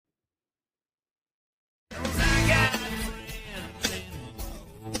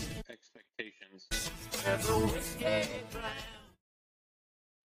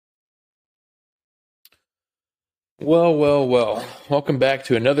Well. Welcome back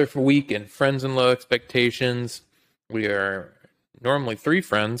to another week in Friends and Low Expectations. We are normally 3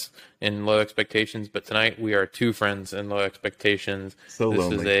 friends in Low Expectations, but tonight we are 2 friends in Low Expectations. So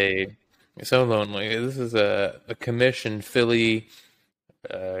lonely. This is a Commish and Philly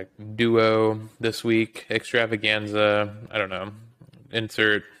duo this week. Extravaganza. I don't know.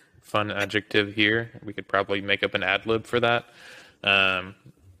 Insert fun adjective here. We could probably make up an ad lib for that.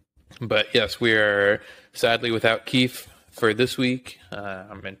 But yes, we are sadly without Kief for this week,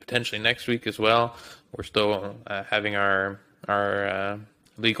 and potentially next week as well. We're still having our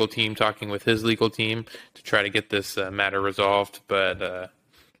legal team talking with his legal team to try to get this matter resolved. But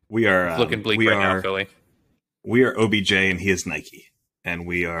we are it's looking bleak now, Philly. We are OBJ and he is Nike, and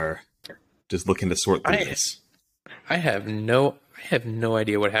we are just looking to sort through this. I have no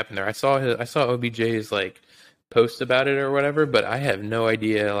idea what happened there. I saw OBJ's like post about it or whatever, but I have no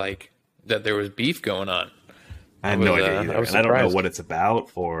idea like that there was beef going on. I had no idea either, and I don't know what it's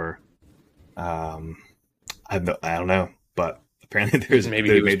about, or I don't know, but apparently there's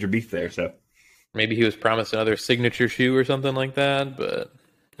major beef there. So maybe he was promised another signature shoe or something like that, but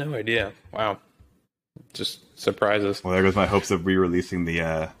no idea. Wow, just surprises. Well, there goes my hopes of re-releasing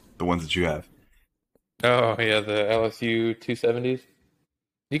the ones that you have. Oh yeah, the LSU 270s.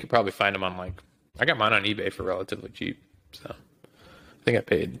 You could probably find them on I got mine on eBay for relatively cheap, so I think I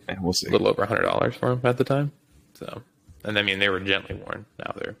paid we'll see. A little over $100 for them at the time. So, and I mean they were gently worn.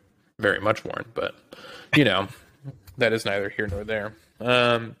 Now they're very much worn, but that is neither here nor there.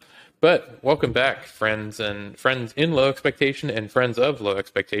 But welcome back, friends in Low Expectation and friends of Low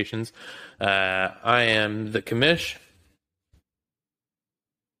Expectations. I am the Commish.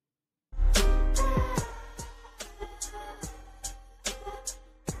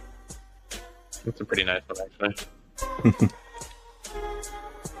 That's a pretty nice one, actually.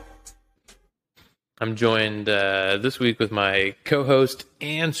 I'm joined this week with my co-host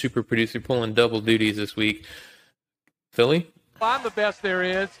and super producer pulling double duties this week, Philly. I'm the best there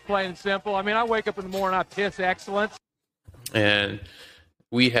is, plain and simple. I mean, I wake up in the morning, I piss excellence. And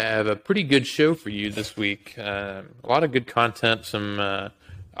we have a pretty good show for you this week. A lot of good content,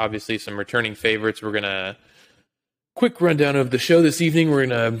 obviously some returning favorites. We're going to quick rundown of the show this evening. We're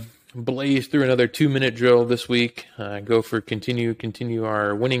going to blaze through another 2-minute drill this week. Continue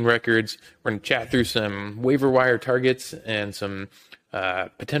our winning records. We're going to chat through some waiver wire targets and some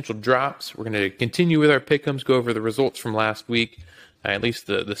potential drops. We're going to continue with our pick'ems, go over the results from last week, at least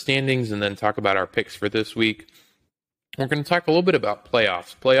the standings, and then talk about our picks for this week. We're going to talk a little bit about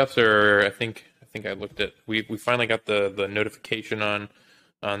playoffs. Playoffs are, I think I looked at. We finally got the notification on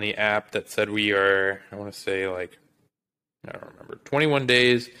the app that said we are. I want to say I don't remember. 21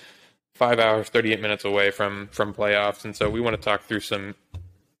 days. 5 hours, 38 minutes away from playoffs. And so we want to talk through some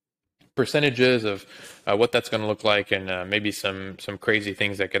percentages of what that's going to look like, and maybe some crazy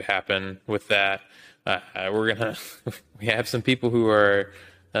things that could happen with that. We have some people who are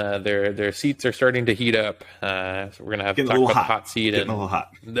their seats are starting to heat up. So we're going to talk about the hot seat. Getting a little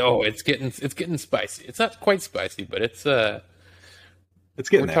hot. No, it's getting spicy. It's not quite spicy, but it's getting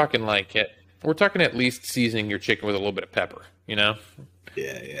there. We're talking at least seasoning your chicken with a little bit of pepper, Yeah.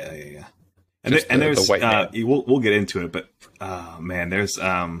 And there's we'll get into it, but man, there's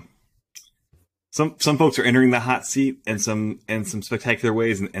some folks are entering the hot seat in some spectacular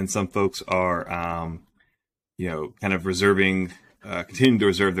ways, and some folks are kind of continuing to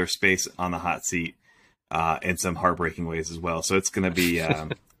reserve their space on the hot seat in some heartbreaking ways as well. So it's going to be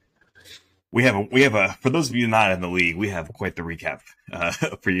we have for those of you not in the league, we have quite the recap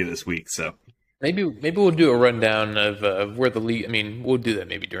for you this week. So. Maybe we'll do a rundown of where the league. I mean, we'll do that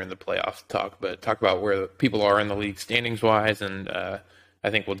maybe during the playoff talk, but talk about where the people are in the league standings wise, and I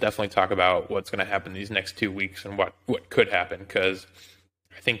think we'll definitely talk about what's going to happen these next 2 weeks and what could happen, because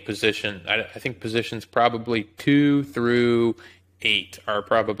I think positions probably 2 through 8 are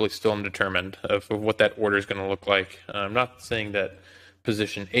probably still undetermined of what that order is going to look like. I'm not saying that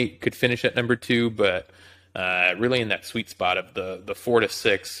position 8 could finish at number 2, but. Really in that sweet spot of the 4 to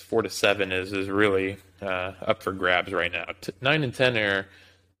 6, 4 to 7 is really up for grabs right now. 9 and 10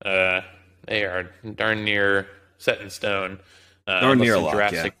 they are darn near set in stone. Darn near a lock,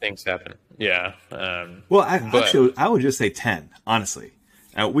 drastic things happen. Yeah. I would just say 10. Honestly,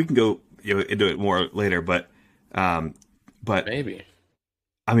 we can go into it more later, but maybe.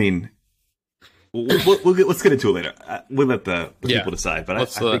 I mean, let's get into it later. We'll let the people decide, but I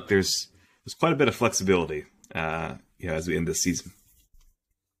think there's quite a bit of flexibility, as we end this season.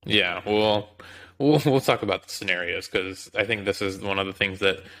 Yeah, we'll talk about the scenarios because I think this is one of the things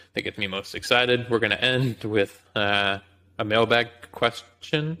that gets me most excited. We're going to end with a mailbag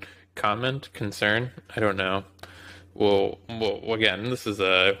question, comment, concern. I don't know. Well, again, this is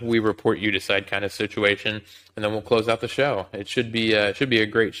a we report, you decide kind of situation, and then we'll close out the show. It should be a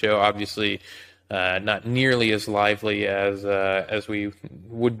great show. Obviously, not nearly as lively as we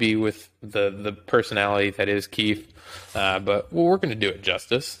would be with the personality that is Kief, but we're going to do it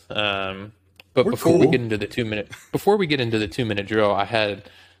justice. But before we get into the 2 minute drill, I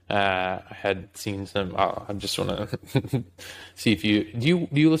had seen some. I just want to see if you do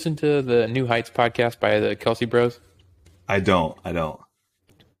you listen to the New Heights podcast by the Kelsey Bros? I don't.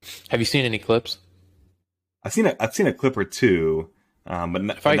 Have you seen any clips? I've seen a clip or two, but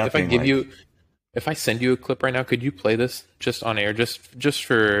if I send you a clip right now, could you play this just on air, just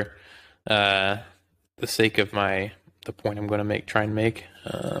for the sake of the point I'm going to try and make.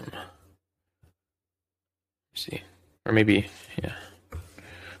 See, or maybe yeah.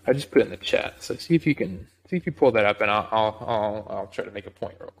 I just put it in the chat, so see if you pull that up, and I'll try to make a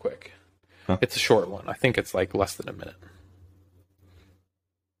point real quick. Huh? It's a short one. I think it's like less than a minute.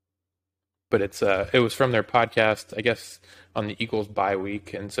 But it was from their podcast, I guess, on the Eagles bye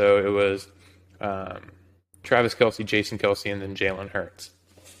week, and so it was Travis Kelce, Jason Kelce, and then Jalen Hurts.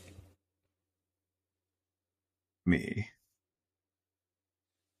 Me.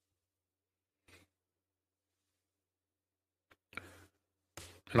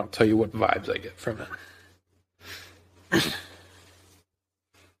 And I'll tell you what vibes I get from it. Let's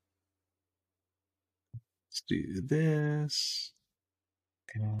do this.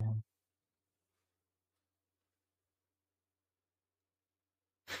 Okay.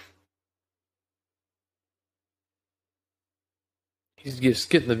 He's just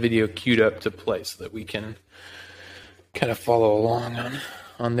getting the video queued up to play so that we can kind of follow along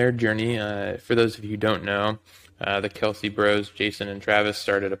on their journey. For those of you who don't know, the Kelsey Bros, Jason and Travis,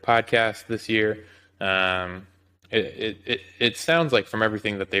 started a podcast this year. It sounds like from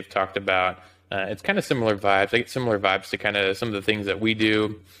everything that they've talked about, it's kind of similar vibes. I get similar vibes to kind of some of the things that we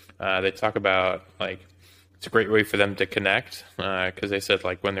do. They talk about like it's a great way for them to connect because they said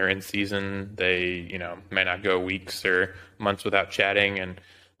like when they're in season, they may not go weeks or months without chatting, and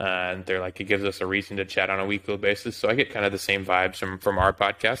they're like it gives us a reason to chat on a weekly basis. So I get kind of the same vibes from our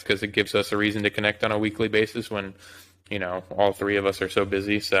podcast because it gives us a reason to connect on a weekly basis when all three of us are so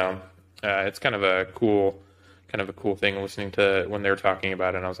busy. So it's kind of a cool thing listening to when they're talking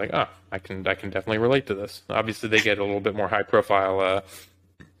about it. And I was like, oh, I can definitely relate to this. Obviously, they get a little bit more high profile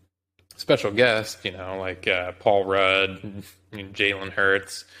special guest, like Paul Rudd, Jalen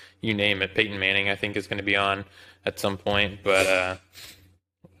Hurts, you name it. Peyton Manning, I think, is going to be on at some point. But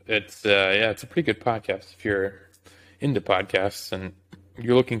it's a pretty good podcast if you're into podcasts and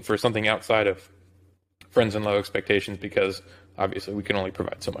you're looking for something outside of Friends and Low Expectations, because obviously we can only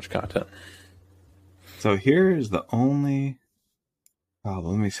provide so much content. So here's the only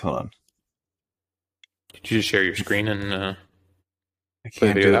problem. Hold on. Did you just share your screen and I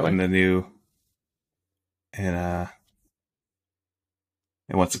can't do it in the new and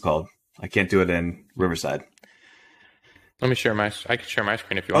what's it called? I can't do it in Riverside. Let me share I can share my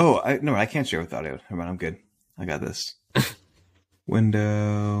screen if you want. Oh, I can't share with audio. Never mind, I'm good. I got this.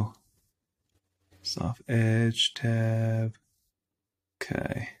 Window. Soft Edge tab.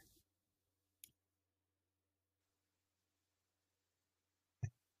 Okay.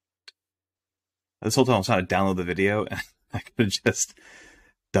 This whole time I was trying to download the video, and I could have just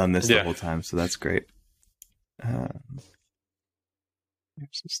done this the whole time, so that's great.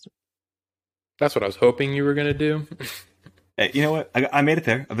 That's what I was hoping you were going to do. Hey, you know what? I made it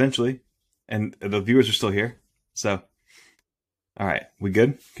there eventually, and the viewers are still here. So, all right, we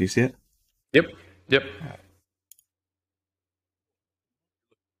good? Can you see it? Yep. All right.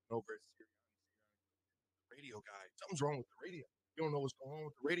 Radio guy, something's wrong with the radio. You don't know what's going on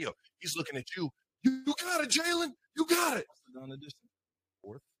with the radio. He's looking at you. You got it, Jalen. You got it. Down the distance.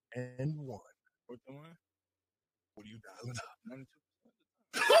 4th and 1. 4th and 1. What are you dialing up? 92%.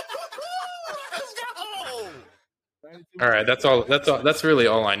 Let's go. All right, that's all. That's really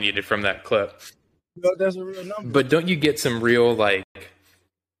all I needed from that clip. No, that's a real number. But don't you get some real like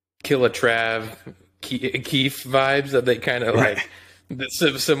Kill a Trav, Kief vibes that they kind of like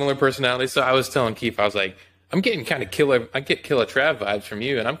similar personality? So I was telling Kief, I was like, I'm getting kind of I get Kill a Trav vibes from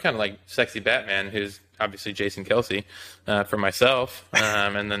you, and I'm kind of like Sexy Batman, who's obviously Jason Kelce, for myself,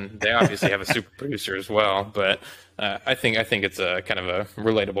 and then they obviously have a super producer as well. But I think it's a kind of a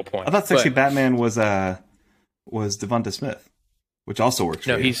relatable point. I thought Sexy Batman was Devonta Smith, which also works.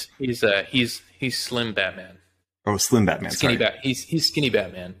 No, for you. he's Slim Batman. Oh, Slim Batman. Skinny Sorry. He's skinny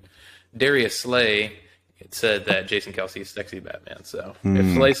Batman. Darius Slay said that Jason Kelsey is sexy Batman. So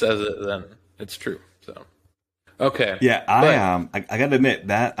if Slay says it, then it's true. So okay. Yeah, I gotta admit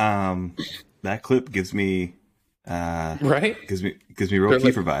that that clip gives me right gives me real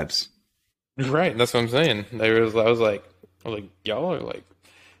Kiefer vibes. Right, that's what I'm saying. I was like, y'all are like,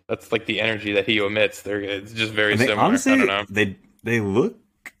 that's like the energy that he emits. It's just very similar. Honestly, I don't know. They look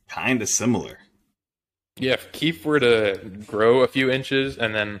kind of similar. Yeah, if Kief were to grow a few inches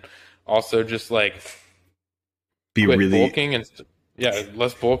and then also just like be quit really bulking and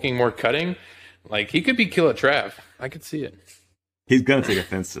less bulking, more cutting, like he could be Killer Trav. I could see it. He's gonna take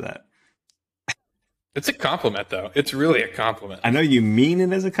offense to that. It's a compliment, though. It's really a compliment. I know you mean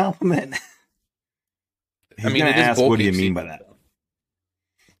it as a compliment. He's gonna ask, what do you mean by that?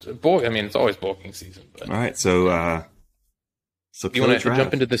 It's always bulking season. But. All right, so you want to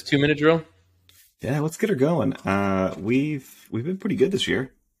jump into this 2-minute drill? Yeah, let's get her going. We've been pretty good this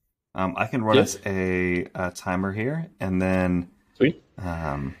year. I can run us a timer here, and then sweet.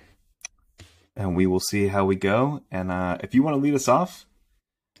 And we will see how we go. And if you want to lead us off,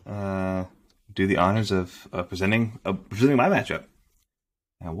 do the honors of presenting my matchup,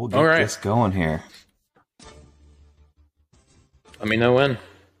 and we'll get this going here. Let me know when.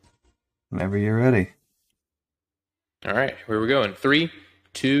 Whenever you're ready. All right, here we go in 3,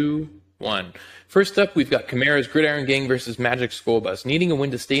 2, 1. First up, we've got Chimera's Gridiron Gang versus Magic School Bus. Needing a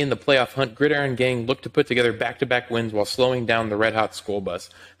win to stay in the playoff hunt, Gridiron Gang looked to put together back-to-back wins while slowing down the red-hot School Bus.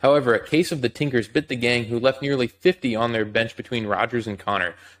 However, a case of the Tinkers bit the gang, who left nearly 50 on their bench between Rogers and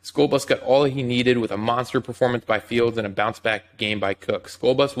Connor. School Bus got all he needed with a monster performance by Fields and a bounce-back game by Cook.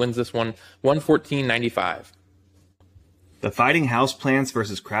 School Bus wins this one 114-95. The Fighting Houseplants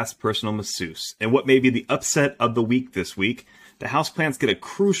versus Kraft's Personal Masseuse. And what may be the upset of the week this week, the Houseplants get a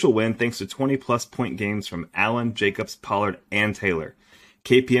crucial win thanks to 20-plus point games from Allen, Jacobs, Pollard, and Taylor.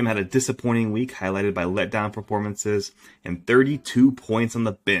 KPM had a disappointing week highlighted by letdown performances and 32 points on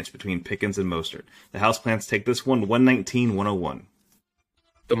the bench between Pickens and Mostert. The Houseplants take this one 119-101.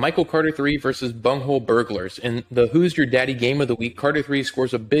 The Michael Carter 3 versus Bunghole Burglars. In the Who's Your Daddy game of the week, Carter 3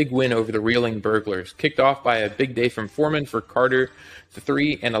 scores a big win over the reeling Burglars. Kicked off by a big day from Foreman for Carter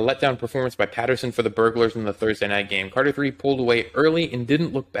 3 and a letdown performance by Patterson for the Burglars in the Thursday night game. Carter 3 pulled away early and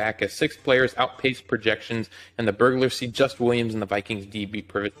didn't look back as 6 players outpaced projections, and the Burglars see Just Williams and the Vikings D beat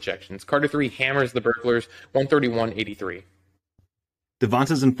projections. Carter 3 hammers the Burglars 131-83.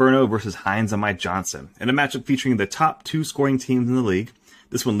 Devonta's Inferno versus Hines and Mike Johnson. In a matchup featuring the top 2 scoring teams in the league,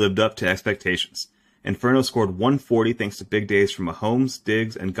 this one lived up to expectations. Inferno scored 140 thanks to big days from Mahomes,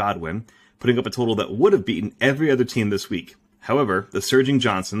 Diggs, and Godwin, putting up a total that would have beaten every other team this week. However, the surging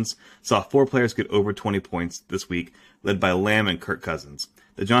Johnsons saw 4 players get over 20 points this week, led by Lamb and Kirk Cousins.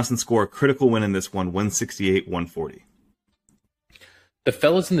 The Johnsons score a critical win in this one, 168-140. The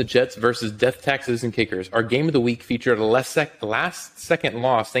Fellas and the Jets versus Death Taxes and Kickers. Our game of the week featured a last-second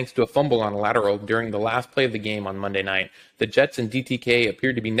loss thanks to a fumble on a lateral during the last play of the game on Monday night. The Jets and DTK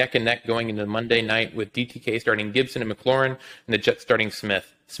appeared to be neck and neck going into Monday night, with DTK starting Gibson and McLaurin and the Jets starting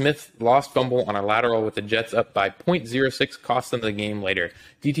Smith. Smith lost fumble on a lateral with the Jets up by .06, cost them the game later.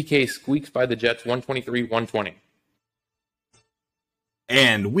 DTK squeaks by the Jets 123-120.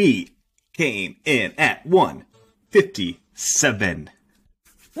 And we came in at 157.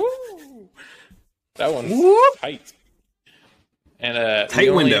 Woo! That one's tight. And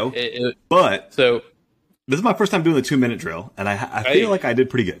tight window. But so this is my first time doing the 2-minute drill, and I feel like I did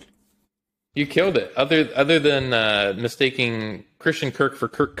pretty good. You killed it. Other than mistaking Christian Kirk for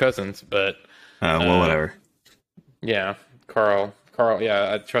Kirk Cousins, but well, whatever. Yeah, Carl.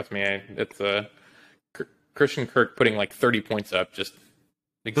 Yeah, trust me. It's Christian Kirk putting like 30 points up. Just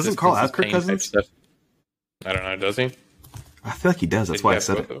doesn't Carl have Kirk Cousins? I don't know. Does he? I feel like he does. That's why I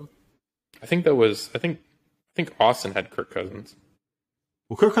said it. I think Austin had Kirk Cousins.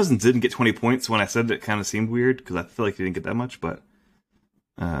 Well, Kirk Cousins didn't get 20 points. When I said it, it kind of seemed weird because I feel like he didn't get that much, but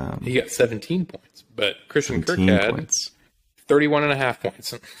he got 17 points. But Christian Kirk had 31.5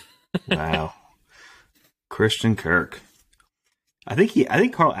 points. Wow, Christian Kirk. I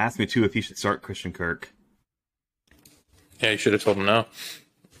think Carl asked me too if he should start Christian Kirk. Yeah, you should have told him no.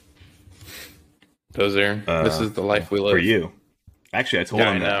 This is the life we live. For you. Actually, I told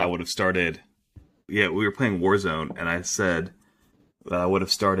him that I would have started. Yeah, we were playing Warzone, and I said that I would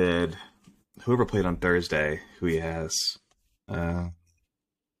have started whoever played on Thursday, who he has.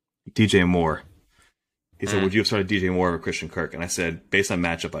 DJ Moore. He said, would you have started DJ Moore or Christian Kirk? And I said, based on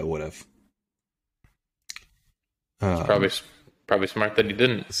matchup, I would have. It's probably smart that he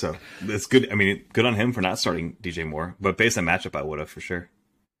didn't. So, it's good. I mean, good on him for not starting DJ Moore. But based on matchup, I would have, for sure.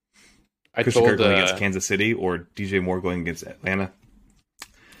 I Christian told Kirk going against Kansas City or DJ Moore going against Atlanta.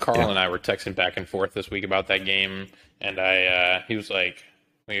 Carl and I were texting back and forth this week about that game, and he was like,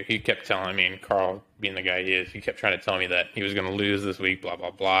 he kept telling me, and Carl being the guy he is, he kept trying to tell me that he was going to lose this week, blah,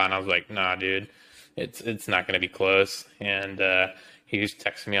 blah, blah, and I was like, nah, dude, it's not going to be close, and he was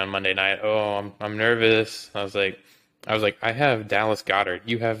texting me on Monday night, oh, I'm nervous. I was like, I have Dallas Goedert,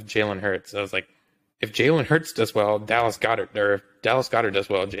 you have Jalen Hurts. I was like, if Jalen Hurts does well, Dallas Goedert, or if Dallas Goedert does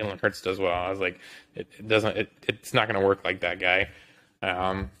well, Jalen Hurts does well. I was like, it's not going to work like that, guy.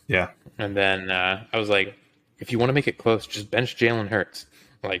 And then I was like, if you want to make it close, just bench Jalen Hurts.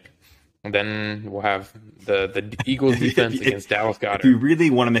 Like, and then we'll have the Eagles defense against Dallas Goedert. If you really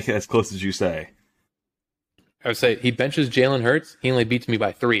want to make it as close as you say, I would say he benches Jalen Hurts. He only beats me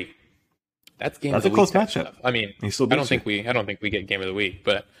by 3. That's game of the week. That's a close matchup. I mean, I don't think we get game of the week,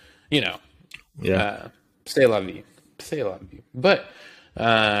 but stay lovey. But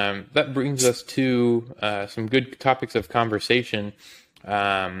that brings us to some good topics of conversation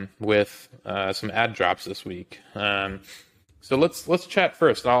with some ad drops this week. So let's chat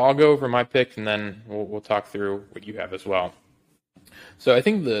first. I'll go over my picks and then we'll talk through what you have as well. So I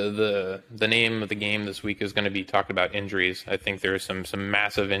think the name of the game this week is going to be talking about injuries. I think there's some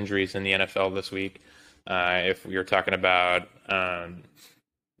massive injuries in the NFL this week. If you're talking about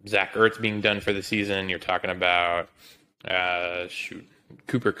Zach Ertz being done for the season, you're talking about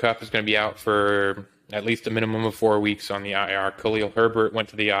Cooper Kupp is going to be out for at least a minimum of 4 weeks on the IR. Khalil Herbert went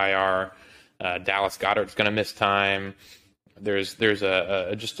to the IR. Dallas Goedert's going to miss time. There's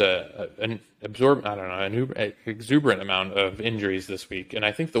an exuberant amount of injuries this week, and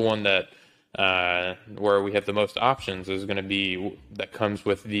I think the one that where we have the most options is going to be that comes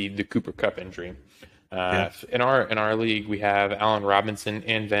with the Cooper Kupp injury. In our league, we have Allen Robinson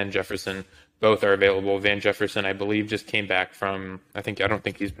and Van Jefferson. Both are available. Van Jefferson, I believe, just came back from. I don't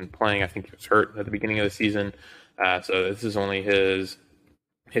think he's been playing. I think he was hurt at the beginning of the season. So this is only his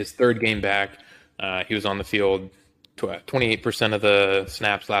third game back. He was on the field 28% of the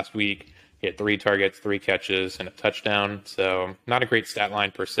snaps last week. He had 3 targets, 3 catches, and a touchdown. So not a great stat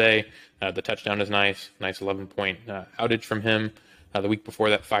line per se. The touchdown is nice 11-point outage from him. The week before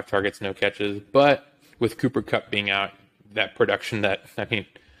that, 5 targets, no catches. But with Cooper Kupp being out, that production let me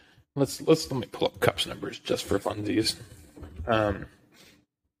pull up Kupp's numbers just for funsies.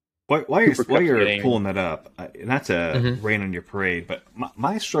 While you're pulling that up, not to rain on your parade, but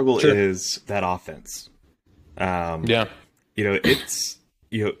my struggle is that offense. It's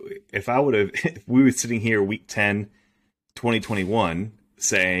if we were sitting here week 10, 2021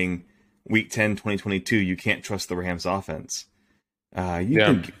 saying week 10, 2022, you can't trust the Rams offense.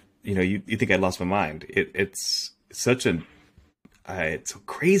 You think I lost my mind. It's such it's a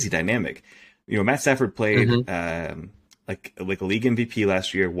crazy dynamic. Matt Stafford played like a league MVP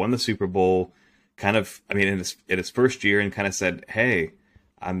last year, won the Super Bowl, in his first year, and kind of said, hey,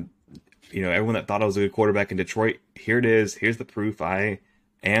 everyone that thought I was a good quarterback in Detroit, here it is. Here's the proof. I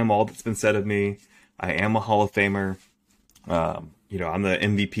am all that's been said of me. I am a Hall of Famer. I'm the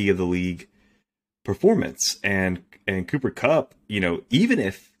MVP of the league. Performance and Cooper Kupp, even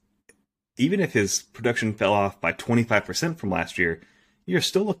if his production fell off by 25% from last year, you're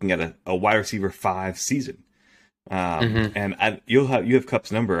still looking at a wide receiver 5 season. And you have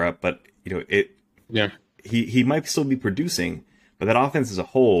Kupp's number up, but he might still be producing, but that offense as a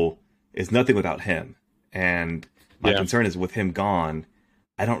whole is nothing without him. And my concern is with him gone,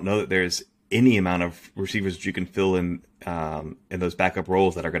 I don't know that there's any amount of receivers that you can fill in those backup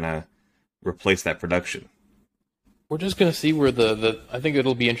roles that are going to replace that production. We're just going to see where I think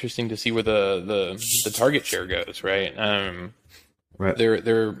it'll be interesting to see where the target share goes, right? Right.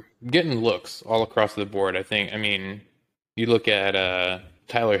 They're getting looks all across the board. You look at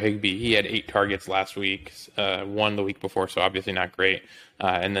Tyler Higbee. He had 8 targets last week, 1 the week before, so obviously not great,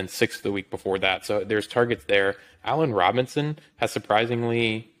 and then 6 the week before that. So there's targets there. Allen Robinson has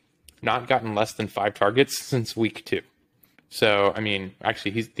surprisingly not gotten less than 5 targets since week 2. So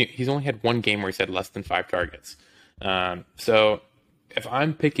actually, he's only had 1 game where he's had less than 5 targets. So if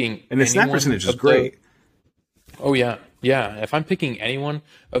I'm picking, and the snap percentage is great. If I'm picking anyone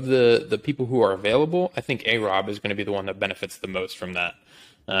of the people who are available, I think A-Rob is going to be the one that benefits the most from that.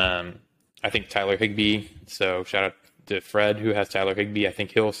 I think Tyler Higbee, so shout out to Fred who has Tyler Higbee. I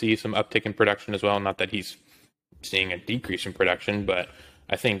think he'll see some uptick in production as well. Not that he's seeing a decrease in production, but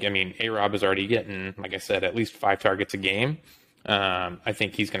I think, A-Rob is already getting, like I said, at least 5 targets a game. I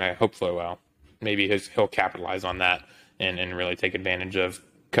think he's going to hopefully, maybe he'll capitalize on that and really take advantage of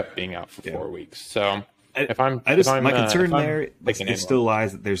Kupp being out for 4 weeks. So my concern there still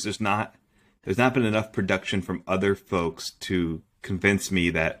lies that there's not been enough production from other folks to convince me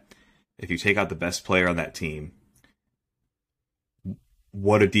that if you take out the best player on that team,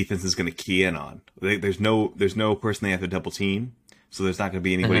 what a defense is going to key in on. There's no person they have to double team, so there's not going to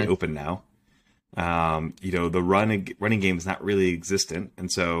be anybody open now. The running game is not really existent,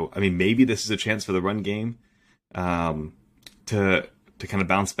 and so I mean maybe this is a chance for the run game to kind of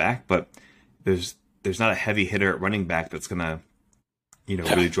bounce back, but there's not a heavy hitter at running back that's going to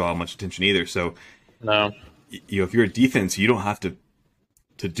really draw much attention either. So no, if you're a defense, you don't have to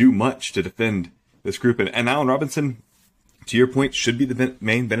do much to defend this group, and Allen Robinson, to your point, should be the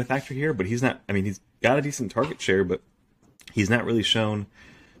main benefactor here, but he's not. I mean, he's got a decent target share, but he's not really shown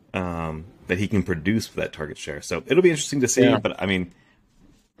that he can produce with that target share. So it'll be interesting to see. Yeah. But I mean,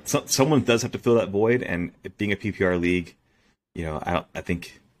 someone does have to fill that void, and it being a PPR league, I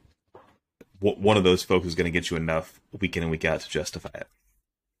think one of those folks is going to get you enough week in and week out to justify it.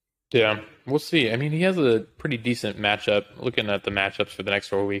 Yeah, we'll see. I mean, he has a pretty decent matchup. Looking at the matchups for the next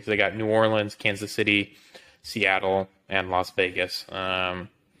 4 weeks, they got New Orleans, Kansas City, Seattle, and Las Vegas. So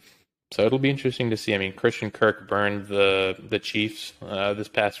it'll be interesting to see. I mean, Christian Kirk burned the Chiefs this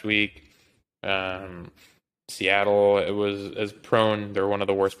past week. Seattle, it was as prone. They're one of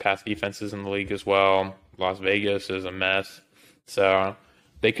the worst pass defenses in the league as well. Las Vegas is a mess. So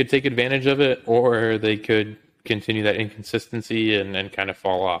they could take advantage of it, or they could continue that inconsistency and kind of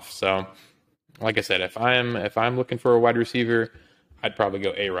fall off. So, like I said, if I'm looking for a wide receiver, I'd probably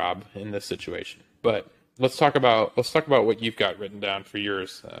go A-Rob in this situation. But let's talk about what you've got written down for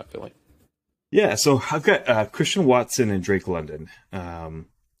yours, Philly. Yeah, so I've got Christian Watson and Drake London.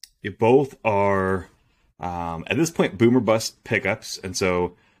 Both are at this point boomer bust pickups, and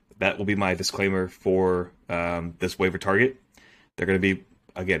so that will be my disclaimer for this waiver target. They're going to be,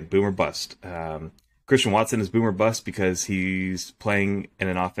 again, boomer bust. Christian Watson is boomer bust because he's playing in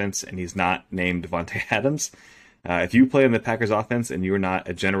an offense and he's not named Devontae Adams. If you play in the Packers offense and you're not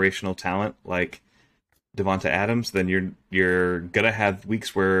a generational talent like Devontae Adams, then you're going to have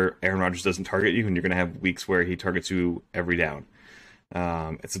weeks where Aaron Rodgers doesn't target you, and you're going to have weeks where he targets you every down.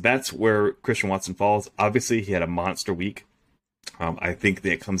 So that's where Christian Watson falls. Obviously, he had a monster week. I think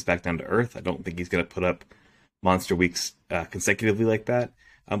that it comes back down to earth. I don't think he's going to put up monster weeks consecutively like that.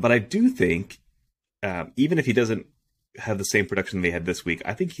 But I do think, even if he doesn't have the same production they had this week,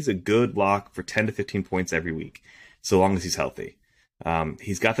 I think he's a good lock for 10 to 15 points every week, so long as he's healthy.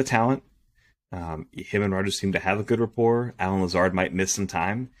 He's got the talent. Him and Rodgers seem to have a good rapport. Allen Lazard might miss some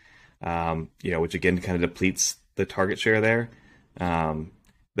time, which again kind of depletes the target share there.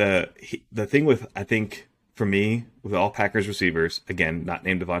 The thing with, I think, for me, with all Packers receivers, again, not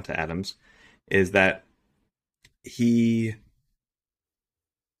named Devonta Adams, is that he's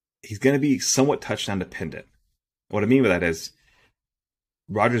going to be somewhat touchdown dependent. What I mean by that is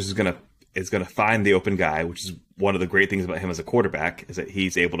Rodgers is going to find the open guy, which is one of the great things about him as a quarterback, is that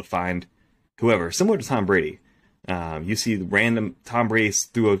he's able to find whoever, similar to Tom Brady. You see random Tom Brady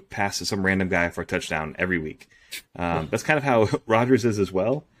threw a pass to some random guy for a touchdown every week. That's kind of how Rodgers is as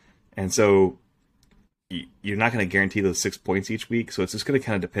well. And so you're not going to guarantee those 6 points each week. So it's just going to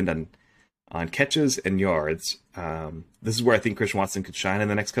kind of depend on catches and yards. This is where I think Christian Watson could shine in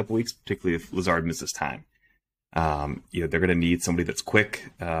the next couple weeks, particularly if Lazard misses time. They're going to need somebody that's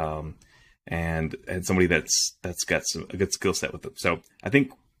quick and somebody that's got a good skill set with them. So I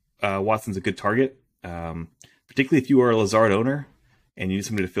think Watson's a good target, particularly if you are a Lazard owner and you need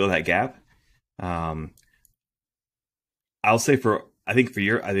somebody to fill that gap. I'll say I'll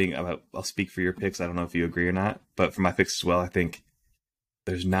speak for your picks. I don't know if you agree or not, but for my picks as well, I think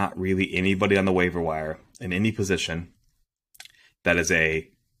there's not really anybody on the waiver wire in any position that is a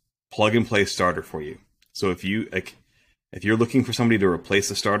plug and play starter for you. So if you're looking for somebody to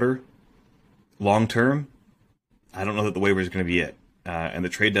replace a starter long term, I don't know that the waiver is going to be it. And the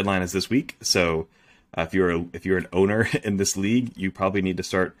trade deadline is this week, so if you're an owner in this league, you probably need to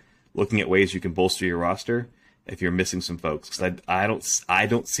start looking at ways you can bolster your roster if you're missing some folks. Because I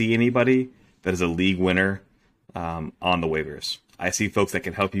don't see anybody that is a league winner on the waivers. I see folks that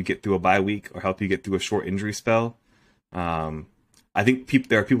can help you get through a bye week or help you get through a short injury spell. I think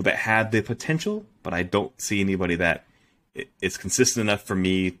there are people that had the potential, but I don't see anybody that is consistent enough for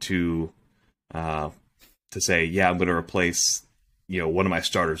me to say, yeah, I'm going to replace one of my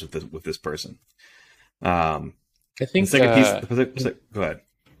starters with this person. I think the second piece. Go ahead.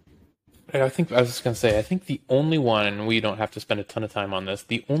 I was just going to say, I think the only one, and we don't have to spend a ton of time on this,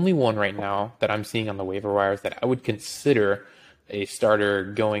 the only one right now that I'm seeing on the waiver wires that I would consider a starter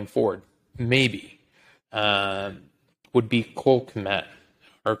going forward, maybe, would be Cole Kmet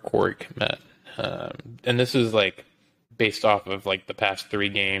or Corey Kmet. And this is like based off of like the past 3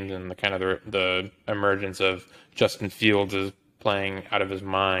 games and the kind of the emergence of Justin Fields is playing out of his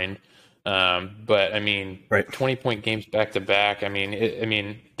mind. But I mean, Right. 20-point games back to back. I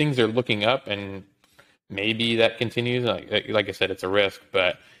mean, things are looking up, and maybe that continues. Like I said, it's a risk,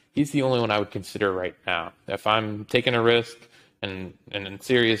 but he's the only one I would consider right now. If I'm taking a risk and in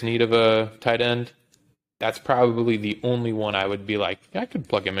serious need of a tight end, that's probably the only one I would be like, I could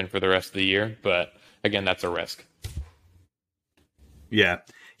plug him in for the rest of the year. But again, that's a risk. Yeah,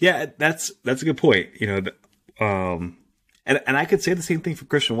 that's a good point. And I could say the same thing for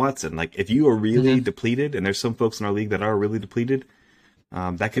Christian Watson. Like, if you are really depleted, and there's some folks in our league that are really depleted,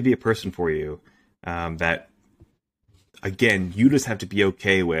 that could be a person for you. That, again, you just have to be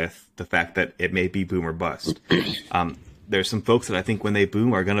okay with the fact that it may be boom or bust. There's some folks that I think when they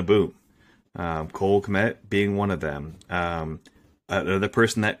boom are going to boom. Cole Kmet being one of them. Another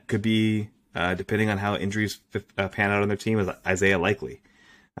person that could be, depending on how injuries pan out on their team, is Isaiah Likely,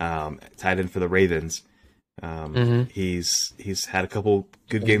 tied in for the Ravens. He's had a couple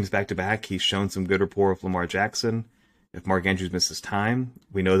good games back to back. He's shown some good rapport with Lamar Jackson. If Mark Andrews misses time,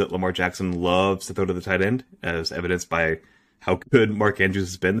 we know that Lamar Jackson loves to throw to the tight end, as evidenced by how good Mark Andrews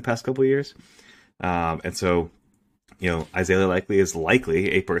has been the past couple of years. And so, Isaiah Likely is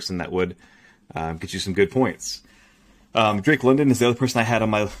likely a person that would get you some good points. Drake London is the other person I had on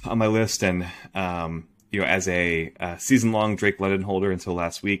my list, and as a season-long Drake London holder until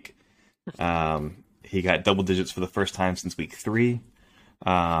last week, he got double digits for the first time since week 3.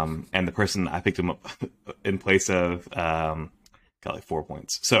 And the person I picked him up in place of got like 4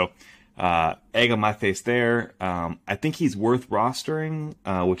 points. So egg on my face there. I think he's worth rostering,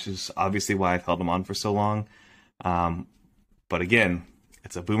 which is obviously why I've held him on for so long. But again,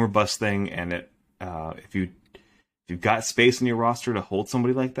 it's a boomer bust thing, and if you've got space in your roster to hold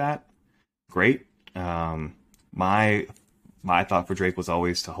somebody like that, great. My thought for Drake was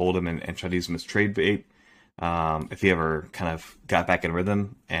always to hold him and try to use him as trade bait. If he ever kind of got back in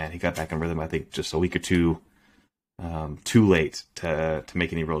rhythm, and he got back in rhythm, I think just a week or two too late to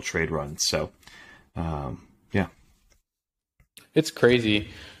make any real trade runs. So, yeah. It's crazy.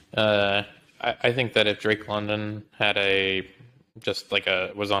 I think that if Drake London had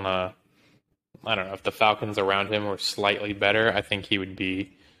was on a, I don't know, if the Falcons around him were slightly better, I think he would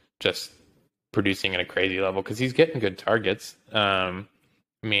be just producing at a crazy level, because he's getting good targets.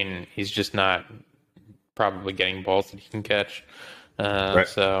 He's just not probably getting balls that he can catch. Right.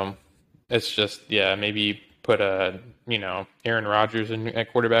 So it's just, maybe put Aaron Rodgers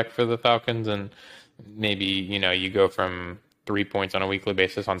at quarterback for the Falcons, and maybe, you go from 3 points on a weekly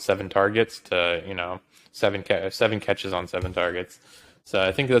basis on 7 targets to, 7 catches on 7 targets. So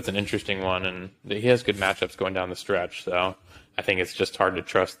I think that's an interesting one, and he has good matchups going down the stretch. So I think it's just hard to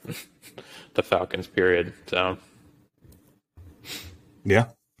trust the Falcons, period. So yeah.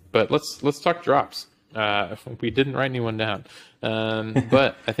 But let's talk drops. We didn't write anyone down,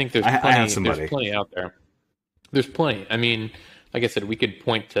 but I think there's plenty out there. There's plenty. I mean, like I said, we could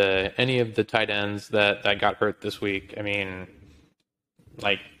point to any of the tight ends that got hurt this week. I mean,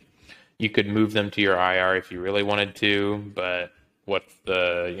 like, you could move them to your IR if you really wanted to, but what's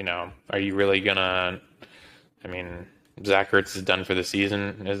are you really gonna? I mean, Zach Ertz is done for the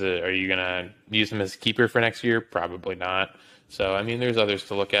season. Are you gonna use him as a keeper for next year? Probably not. So, I mean, there's others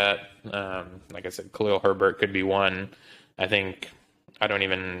to look at. Like I said, Khalil Herbert could be one. I don't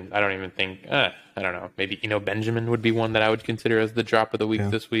even think, I don't know, maybe Benjamin would be one that I would consider as the drop of the week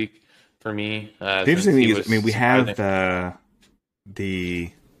this week for me. The interesting thing is, we have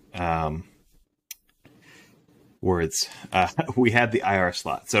we have the IR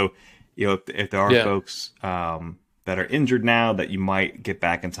slot. So, if there are folks that are injured now that you might get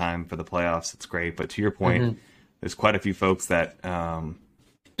back in time for the playoffs, it's great. But to your point, there's quite a few folks that are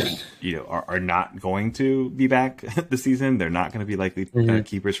not going to be back this season. They're not going to be likely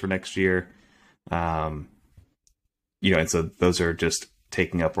keepers for next year. And so those are just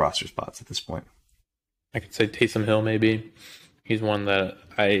taking up roster spots at this point. I could say Taysom Hill, maybe. He's one that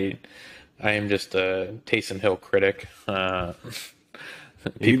I am just a Taysom Hill critic.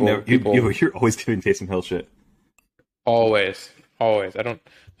 You're always giving Taysom Hill shit. Always. I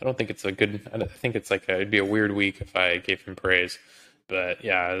don't think it's a good. I think it's it'd be a weird week if I gave him praise. But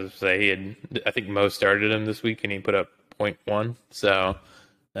yeah, I was say I think Mo started him this week and he put up 0.1. So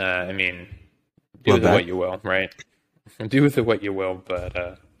I mean, do with it what you will, right? Do with it what you will,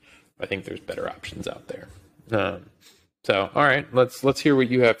 but I think there's better options out there. So all right, let's hear what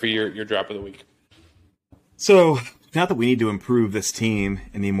you have for your drop of the week. So, not that we need to improve this team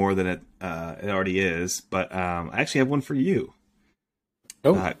any more than it already is, but I actually have one for you.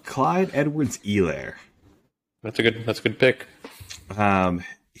 Clyde Edwards-Helaire. That's a good pick.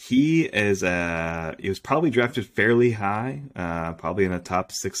 he was probably drafted fairly high, probably in the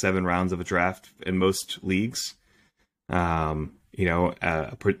top 6-7 rounds of a draft in most leagues. The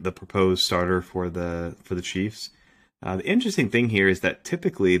proposed starter for the Chiefs. The interesting thing here is that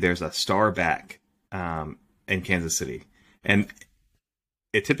typically there's a star back in Kansas City, and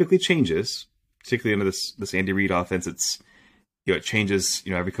it typically changes, particularly under this Andy Reid offense. It changes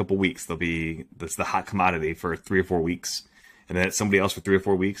every couple weeks. That's the hot commodity for 3 or 4 weeks, and then it's somebody else for 3 or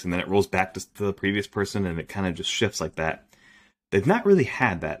 4 weeks, and then it rolls back to the previous person, and it kind of just shifts like that. They've not really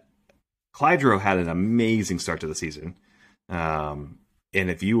had that. Clydro had an amazing start to the season. And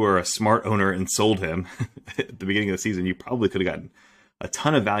if you were a smart owner and sold him at the beginning of the season, you probably could have gotten a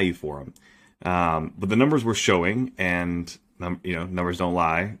ton of value for him. But the numbers were showing, and numbers don't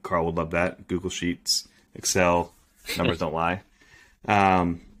lie. Carl would love that. Google Sheets, Excel, numbers don't lie.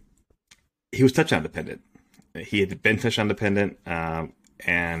 He was touchdown dependent. He had been touchdown dependent,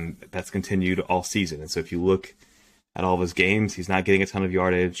 and that's continued all season. And so if you look at all of his games, he's not getting a ton of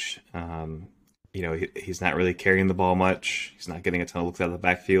yardage. He's not really carrying the ball much. He's not getting a ton of looks out of the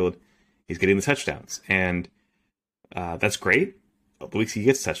backfield. He's getting the touchdowns, and that's great. The weeks he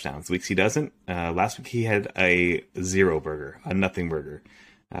gets touchdowns, the weeks he doesn't. Last week he had a 0 burger, a nothing burger.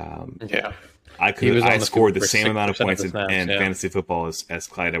 I scored the same amount of points in fantasy football as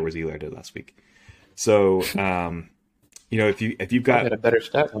Clyde Edwards-Helaire did last week. So, if you've got had a better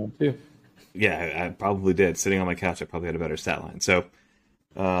stat line too. Yeah, I probably did. Sitting on my couch, I probably had a better stat line. So,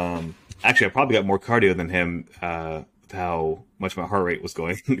 actually, I probably got more cardio than him. With how much my heart rate was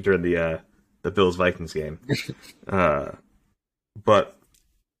going during the Bills-Vikings game. But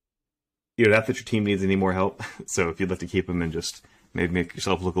not that your team needs any more help. So if you'd like to keep him and just maybe make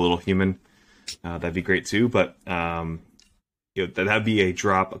yourself look a little human, that'd be great too. But that'd be a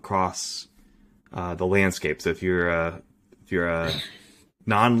drop across the landscape. So if you're a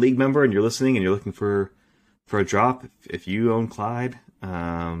non-league member and you're listening and you're looking for a drop, if you own Clyde,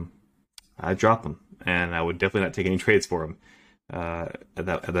 I'd drop him, and I would definitely not take any trades for him at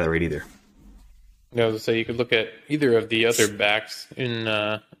that rate either. I was going to say, you could look at either of the other backs in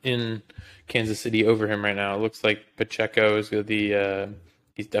Kansas City over him right now. It looks like Pacheco is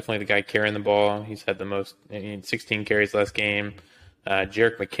he's definitely the guy carrying the ball. He's had the most, 16 carries last game.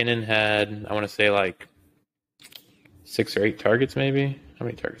 Jerick McKinnon had, I want to say, like 6 or 8 targets maybe. How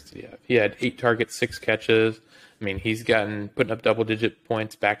many targets did he have? He had 8 targets, 6 catches. I mean, he's putting up double-digit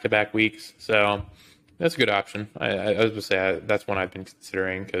points back-to-back weeks. So that's a good option. I was going to say that's one I've been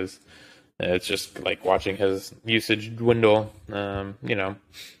considering because it's just like watching his usage dwindle, kind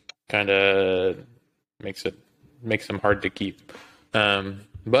of makes him hard to keep.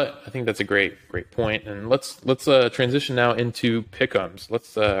 But I think that's a great point. And let's transition now into pick'ems.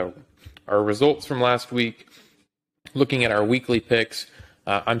 Our results from last week. Looking at our weekly picks,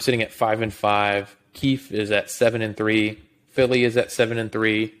 I'm sitting at 5-5. Kief is at 7-3. Philly is at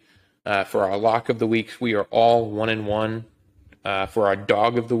 7-3. For our lock of the weeks, we are all 1-1. For our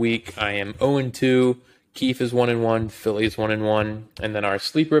dog of the week, I am 0-2. Kief is 1-1. Philly is 1-1. And then our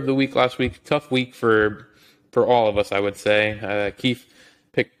sleeper of the week last week, tough week for all of us, I would say. Kief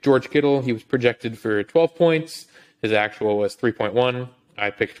picked George Kittle. He was projected for 12 points. His actual was 3.1. I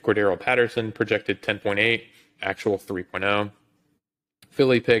picked Cordero Patterson, projected 10.8. Actual 3.0.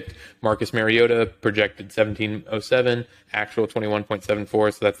 Philly picked Marcus Mariota, projected 17.07. Actual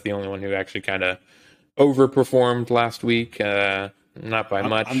 21.74. So that's the only one who actually kind of overperformed last week. Not by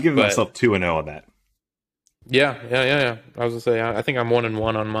much. I'm giving myself 2-0 on that. Yeah. I was gonna say I think I'm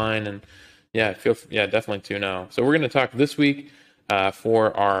 1-1 on mine, and definitely 2-0. So we're gonna talk this week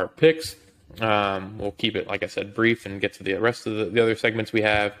for our picks. We'll keep it, like I said, brief and get to the rest of the other segments we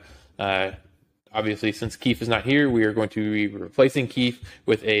have. Obviously, since Kief is not here, we are going to be replacing Kief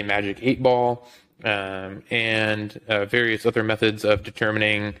with a Magic 8 Ball and various other methods of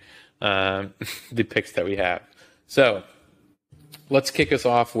determining the picks that we have. So let's kick us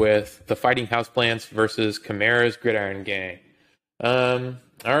off with the Fighting Houseplants versus Chimera's Gridiron Gang. All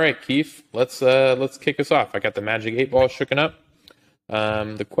right, Kief, let's kick us off. I got the Magic 8 Ball shooken up.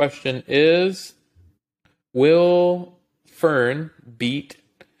 The question is, will Fern beat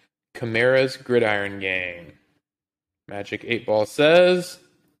Chimera's Gridiron Gang? Magic 8 Ball says,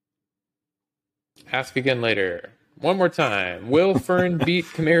 ask again later. One more time. Will Fern beat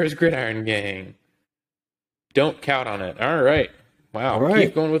Chimera's Gridiron Gang? Don't count on it. All right. Wow. All right.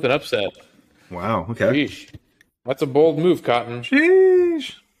 Keep going with an upset. Wow. Okay. Sheesh. That's a bold move, Cotton.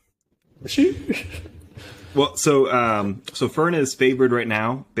 Sheesh. Sheesh. Well, so Fern is favored right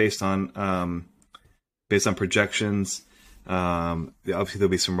now based on projections. Obviously, there'll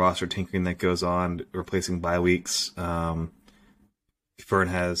be some roster tinkering that goes on, replacing bye weeks. Fern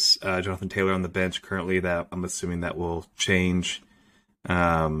has Jonathan Taylor on the bench currently. That I'm assuming that will change,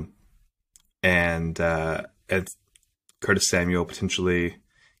 and Curtis Samuel, potentially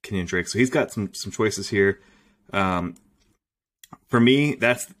Kenyon Drake. So he's got some choices here. For me,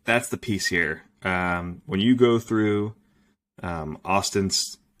 that's the piece here. When you go through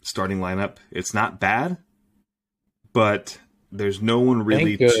Austin's starting lineup, it's not bad, but there's no one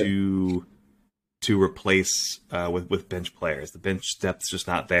really to replace with bench players. The bench depth's just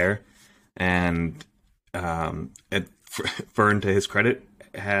not there, and Fern, to his credit,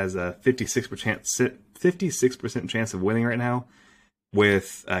 has a 56% chance of winning right now,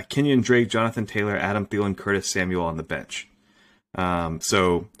 with Kenyon Drake, Jonathan Taylor, Adam Thielen, Curtis Samuel on the bench.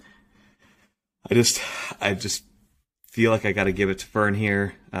 So I just feel like I got to give it to Fern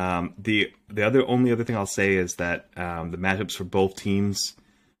here. The only other thing I'll say is that the matchups for both teams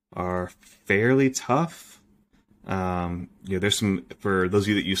are fairly tough. There's some, for those of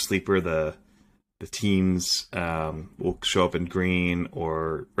you that use Sleeper, the teams will show up in green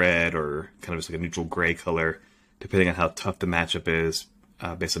or red or kind of just like a neutral gray color, depending on how tough the matchup is,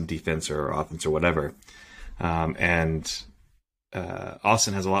 based on defense or offense or whatever. And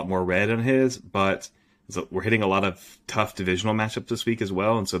Austin has a lot more red on his, but we're hitting a lot of tough divisional matchups this week as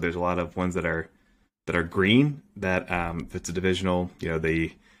well, and so there's a lot of ones that are green that if it's a divisional,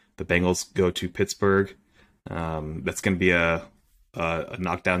 the Bengals go to Pittsburgh. That's going to be a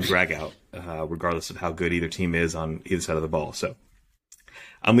knockdown drag out, regardless of how good either team is on either side of the ball. So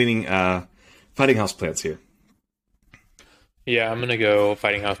I'm leaning Fighting House Plants here. Yeah, I'm going to go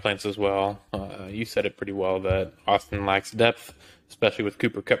Fighting House Plants as well. You said it pretty well that Austin lacks depth, especially with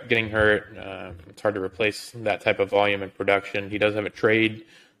Cooper Kupp getting hurt. It's hard to replace that type of volume and production. He does have a trade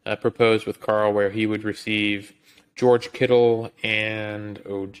proposed with Carl where he would receive George Kittle and,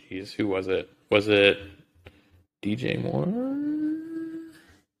 who was it? Was it DJ Moore?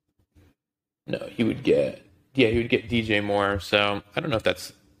 No, he would get DJ Moore. So I don't know if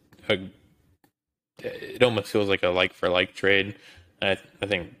that's it almost feels like a like-for-like trade. I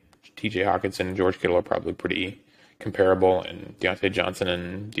think TJ Hawkinson and George Kittle are probably pretty comparable, and Deontay Johnson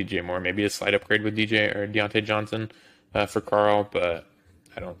and DJ Moore maybe a slight upgrade with DJ or Deontay Johnson for Carl, but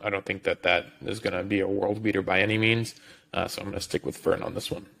I don't think that is going to be a world beater by any means. So I'm going to stick with Fern on this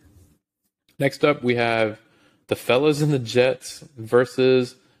one. Next up, we have the Fellas in the Jets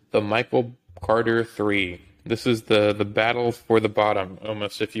versus the Michael Carter 3. This is the battle for the bottom,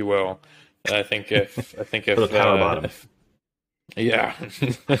 almost, if you will. I think if for the power bottom.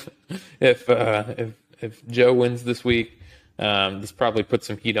 If Joe wins this week, this probably puts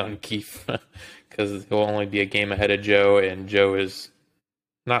some heat on Kief because he'll only be a game ahead of Joe, and Joe is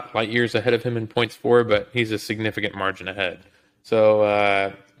not light years ahead of him in points for, but he's a significant margin ahead.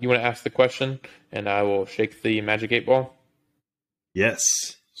 So you want to ask the question, and I will shake the magic 8 ball? Yes.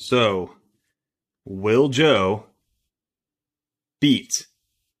 So, will Joe beat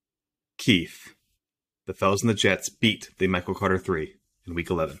Kief? The Fellas and the Jets beat the Michael Carter 3 in Week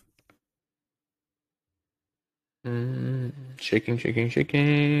 11. Shaking.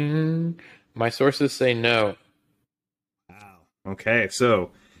 My sources say no. Wow. Okay,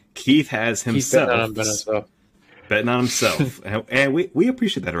 so Kief has himself betting on himself, and we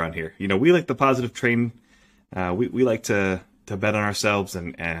appreciate that around here. We like the positive train. We like to bet on ourselves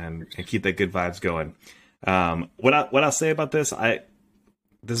and keep that good vibes going. What I'll say about this,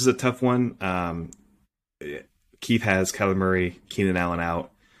 this is a tough one. Kief has Kyler Murray, Keenan Allen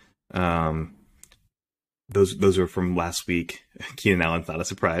out. Those are from last week. Keenan Allen's not a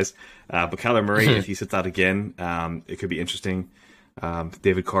surprise. But Kyler Murray, if he sits out again, it could be interesting.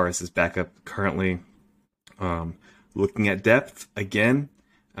 David Carr is his backup currently. Looking at depth again,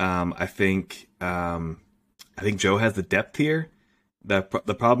 I think Joe has the depth here.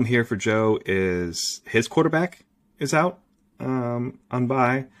 The problem here for Joe is his quarterback is out on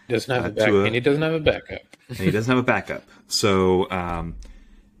bye. Doesn't have and he doesn't have a backup. And he doesn't have a backup. So,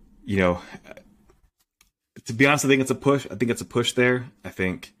 to be honest, I think it's a push. I think it's a push there. I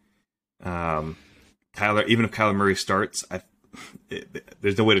think even if Kyler Murray starts,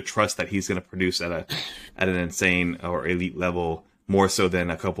 there's no way to trust that he's going to produce at an insane or elite level, more so than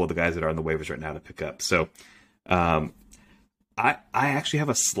a couple of the guys that are on the waivers right now to pick up. So, I actually have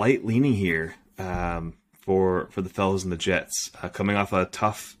a slight leaning here for the Fellas and the Jets, coming off a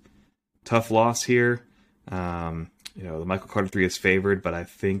tough loss here. The Michael Carter 3 is favored, but I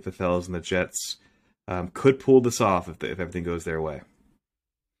think the Fellas and the Jets could pull this off if everything goes their way.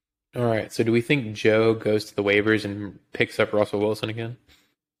 All right. So do we think Joe goes to the waivers and picks up Russell Wilson again?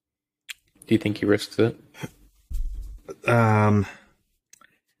 Do you think he risks it? They're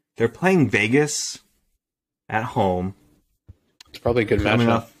playing Vegas at home. It's probably a good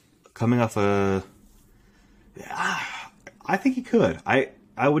matchup. Coming off a, yeah, I think he could. I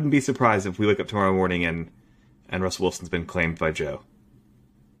wouldn't be surprised if we wake up tomorrow morning and Russell Wilson's been claimed by Joe.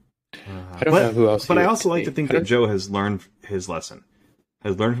 I don't know who else. But I also like to think that Joe has learned his lesson,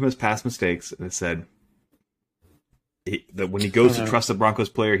 has learned from his past mistakes, and has said that when he goes to trust a Broncos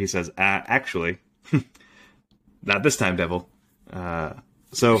player, he says, actually, not this time, Devil.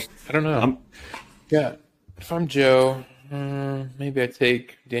 So I don't know. Yeah, if I'm Joe, maybe I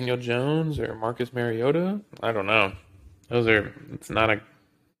take Daniel Jones or Marcus Mariota. I don't know. It's not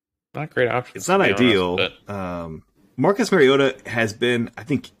great option. It's not ideal. Honest, Marcus Mariota has been,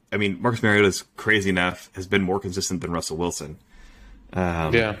 Marcus Mariota is crazy enough, has been more consistent than Russell Wilson.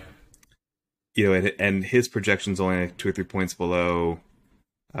 Yeah. And his projection's only 2 or 3 points below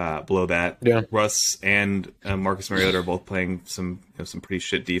that. Yeah. Russ and Marcus Mariota are both playing some pretty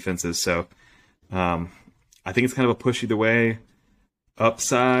shit defenses. So I think it's kind of a push either way.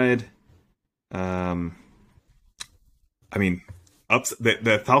 Upside, the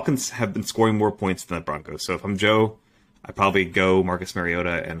Falcons have been scoring more points than the Broncos. So if I'm Joe, I probably go Marcus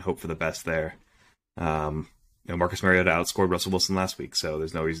Mariota and hope for the best there. Marcus Mariota outscored Russell Wilson last week, so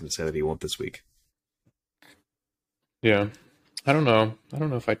there's no reason to say that he won't this week. Yeah. I don't know. I don't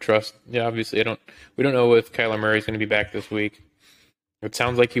know if I trust. Yeah, obviously we don't know if Kyler Murray's going to be back this week. It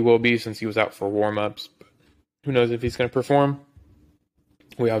sounds like he will be since he was out for warm-ups. But who knows if he's going to perform?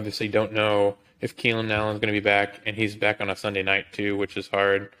 We obviously don't know if Keelan Allen's going to be back, and he's back on a Sunday night too, which is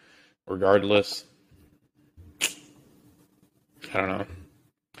hard regardless. I don't know.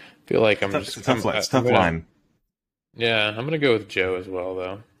 I feel like it's a tough line. Yeah, I'm going to go with Joe as well,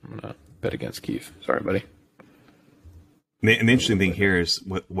 though. I'm going to bet against Kief. Sorry, buddy. And the interesting thing here is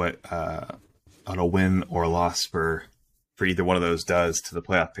what on a win or a loss for either one of those does to the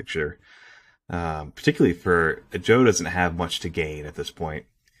playoff picture. Particularly for Joe doesn't have much to gain at this point.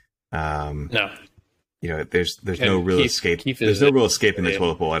 No. There's no real escape. There's no real escape in the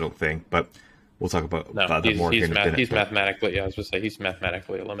toilet bowl, I don't think. But we'll talk about that more here in a minute. He's mathematically, I was going to say, he's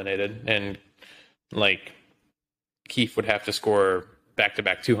mathematically eliminated. And, Kief would have to score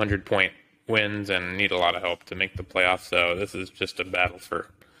back-to-back 200-point wins and need a lot of help to make the playoffs. So this is just a battle for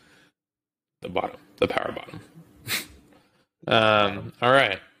the power bottom. All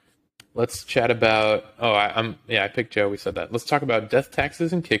right. Let's chat about. I picked Joe. We said that. Let's talk about death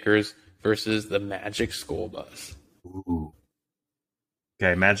taxes and kickers versus the Magic School Bus. Ooh.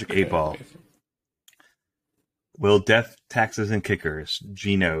 Okay, Magic 8-Ball. Will death taxes and kickers,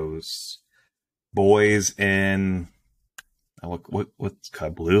 Genos, boys in what's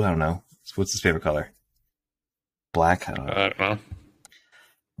color? Blue? I don't know. What's his favorite color? Black? I don't know.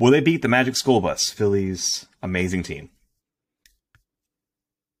 Will they beat the Magic School Bus, Philly's amazing team?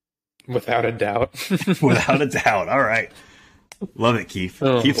 Without a doubt. Without a doubt. All right. Love it, Kief.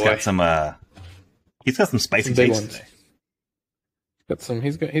 Kief's got some he's got some spicy big takes today.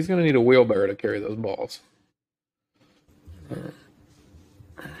 He's going to need a wheelbarrow to carry those balls.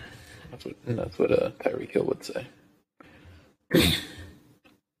 That's what Tyreek Hill would say.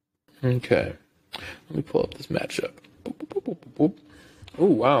 Okay. Let me pull up this matchup. Oh,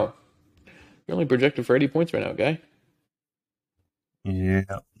 wow. You're only projected for 80 points right now, guy. Yeah.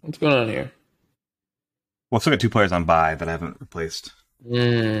 What's going on here? Well, I've still got 2 players on bye that I haven't replaced.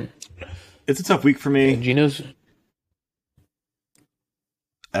 It's a tough week for me. Geno's.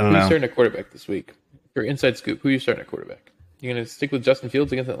 I don't know. Who's starting at quarterback this week? For inside scoop, who are you starting at quarterback? You going to stick with Justin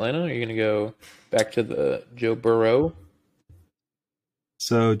Fields against Atlanta, or are you going to go back to the Joe Burrow?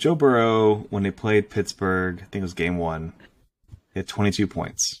 So Joe Burrow, when they played Pittsburgh, I think it was game 1, he had 22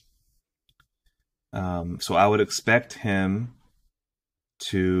 points. So I would expect him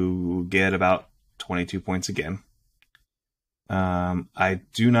to get about 22 points again. I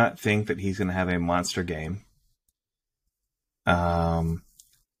do not think that he's going to have a monster game. Justin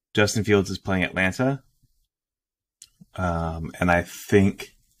Fields is playing Atlanta, and I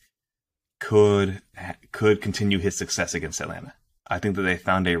think could continue his success against Atlanta. I think that they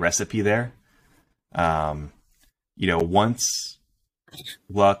found a recipe there. Once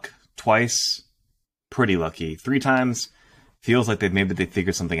luck, twice pretty lucky, 3 times feels like they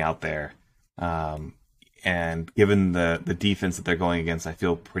figured something out there. And given the defense that they're going against, I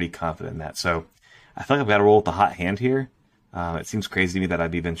feel pretty confident in that. So I feel like I've got to roll with the hot hand here. It seems crazy to me that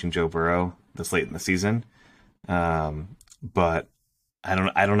I'd be benching Joe Burrow this late in the season. But I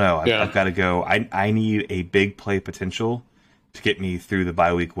don't know. I've got to go. I need a big play potential to get me through the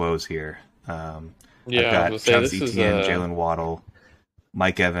bye week woes here. I've got Travis Etienne, Jalen Waddle,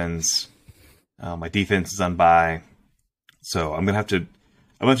 Mike Evans. My defense is on bye. So I'm gonna have to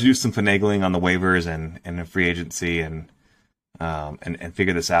do some finagling on the waivers and in free agency, and and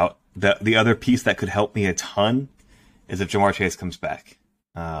figure this out. The other piece that could help me a ton is if Jamar Chase comes back,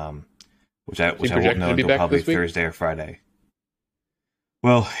 which I won't know until probably Thursday or Friday.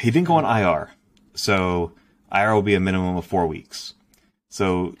 Well, he didn't go on IR, so IR will be a minimum of 4 weeks.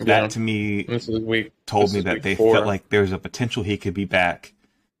 So that to me told me that they felt like there's a potential he could be back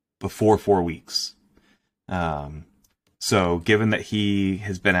before 4 weeks. So given that he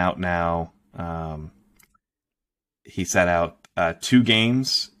has been out now, he sat out 2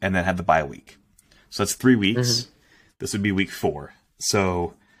 games and then had the bye week. So that's 3 weeks. Mm-hmm. This would be week 4.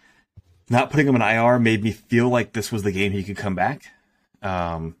 So not putting him in IR made me feel like this was the game he could come back.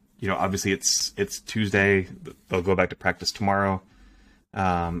 Obviously it's Tuesday. They'll go back to practice tomorrow.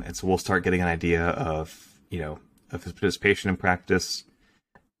 And so we'll start getting an idea of his participation in practice.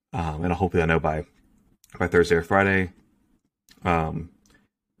 And hopefully I'll know by Thursday or Friday.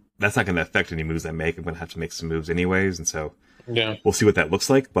 That's not going to affect any moves I make. I'm going to have to make some moves anyways. And so we'll see what that looks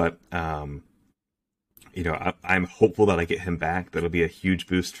like. But, I'm hopeful that I get him back. That'll be a huge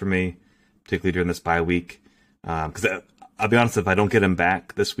boost for me, particularly during this bye week. Because I'll be honest, if I don't get him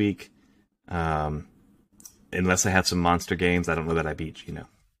back this week, unless I have some monster games, I don't know that I beat Gino.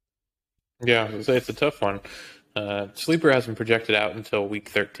 Yeah, it's a tough one. Sleeper hasn't projected out until week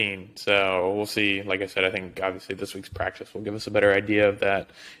 13, so we'll see. Like I said, I think obviously this week's practice will give us a better idea of that.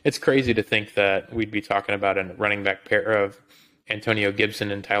 It's crazy to think that we'd be talking about a running back pair of Antonio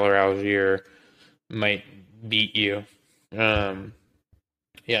Gibson and Tyler Algier might beat you.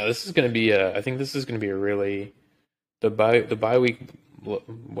 This is going to be I think this is going to be a really the bye week.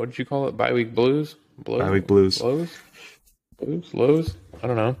 What did you call it? Bye week blues. Bye week blues. Lows. I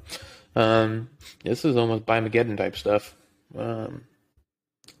don't know. This is almost Bimageddon type stuff.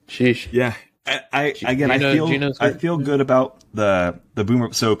 Sheesh. Yeah. I feel good about the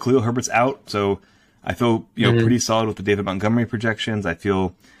boomer. So Khalil Herbert's out. So I feel, pretty solid with the David Montgomery projections. I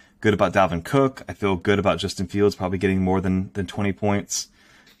feel good about Dalvin Cook. I feel good about Justin Fields probably getting more than 20 points.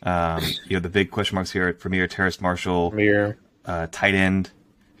 The big question marks here for me are Terrace Marshall, tight end,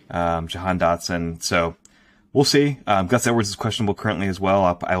 Jahan Dotson. So we'll see. Gus Edwards is questionable currently as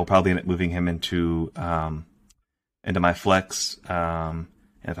well. I will probably end up moving him into my flex. And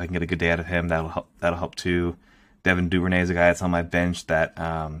if I can get a good day out of him, that'll help too. Devin Duvernay is a guy that's on my bench that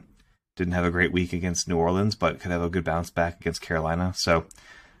didn't have a great week against New Orleans, but could have a good bounce back against Carolina. So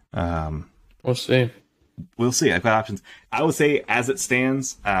we'll see. We'll see. I've got options. I would say, as it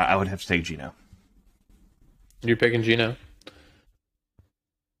stands, I would have to take Gino. You're picking Gino?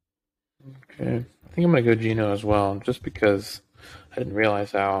 Okay. I think I'm going to go Gino as well, just because I didn't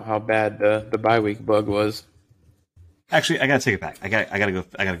realize how bad the bye week bug was. Actually, I got to take it back. I got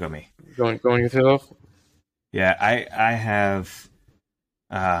to go me. Going yourself? Yeah, I have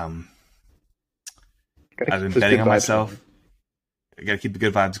I've been betting on myself. I got to keep the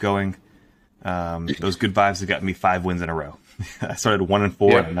good vibes going. Those good vibes have gotten me 5 wins in a row. I started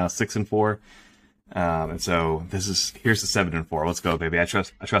 1-4 and I'm now 6-4. And so here's the 7-4. Let's go, baby. I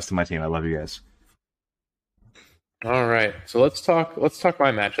trust in my team. I love you guys. All right. So let's talk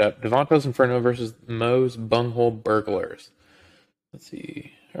my matchup. Devonta's Inferno versus Mo's Bunghole Burglars. Let's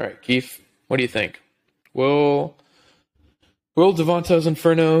see. All right, Kief, what do you think? Will Devonta's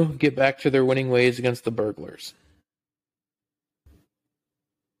Inferno get back to their winning ways against the Burglars?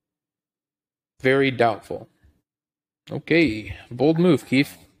 Very doubtful. Okay. Bold move,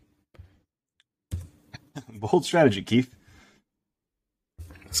 Kief. Bold strategy, Kief.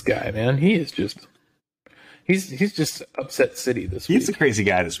 This guy, man, he is just... He's just upset city this week. He's a crazy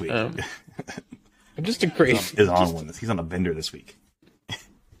guy this week. Just a crazy... He's on a bender this week.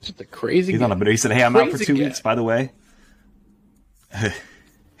 Just a crazy He's on a bender. He said, hey, I'm out for 2 weeks, by the way.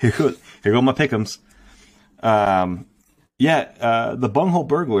 Here go my pick'ems. The Bunghole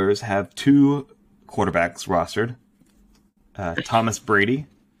Burglars have 2 quarterbacks rostered. Thomas Brady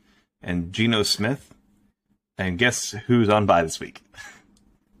and Geno Smith. And guess who's on bye this week?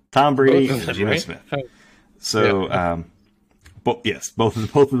 Tom Brady and Geno Smith. So, both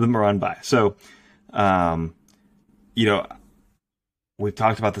of them are on bye. So, we've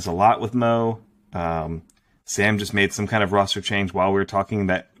talked about this a lot with Mo. Sam just made some kind of roster change while we were talking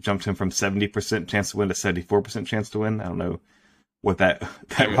that jumped him from 70% chance to win to 74% chance to win. I don't know what that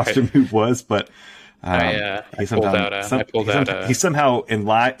roster move was, but he somehow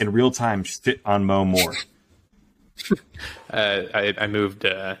in real time fit on Mo more. I moved.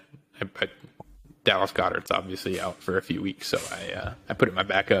 Dallas Goedert's obviously out for a few weeks, so I put it in my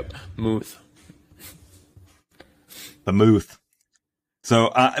backup. Muth. The Muth.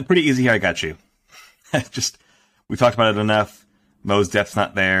 So pretty easy here. I got you. We talked about it enough. Mo's depth's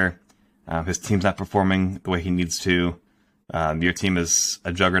not there. His team's not performing the way he needs to. Your team is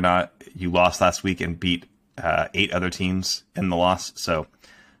a juggernaut. You lost last week and beat 8 other teams in the loss. So,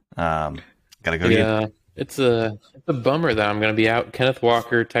 gotta go. Yeah, it's a bummer that I'm going to be out. Kenneth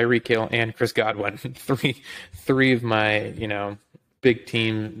Walker, Tyreek Hill, and Chris Godwin, three of my big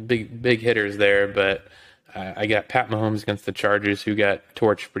hitters there. But I got Pat Mahomes against the Chargers, who got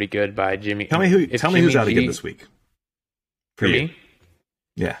torched pretty good by Jimmy. Tell me who's out again this week for me.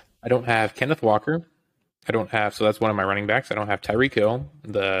 Yeah, I don't have Kenneth Walker. So that's one of my running backs. I don't have Tyreek Hill,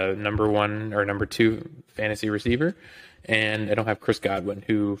 the number 1 or number 2 fantasy receiver. And I don't have Chris Godwin,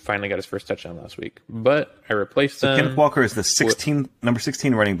 who finally got his first touchdown last week. But I replaced them. Kenneth Walker is the number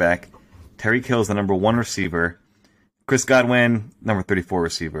 16 running back. Tyreek Hill is the number 1 receiver. Chris Godwin, number 34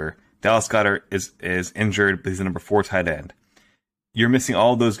 receiver. Dallas Goedert is injured, but he's the number 4 tight end. You're missing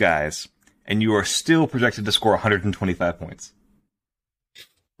all those guys, and you are still projected to score 125 points.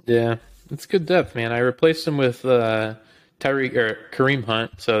 Yeah, it's good depth, man. I replaced him with Kareem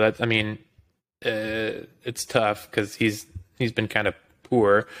Hunt, so that's, it's tough because he's been kind of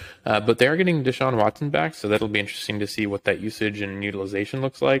poor, but they are getting Deshaun Watson back, so that'll be interesting to see what that usage and utilization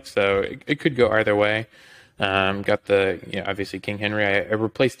looks like. So it could go either way. Got obviously King Henry. I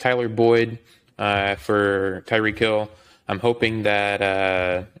replaced Tyler Boyd for Tyreek Hill. I'm hoping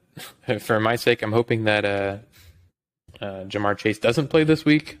that for my sake, I'm hoping that Jamar Chase doesn't play this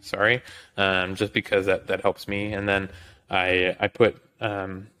week. Sorry, just because that helps me. And then I put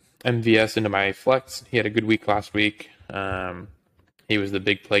MVS into my flex. He had a good week last week. He was the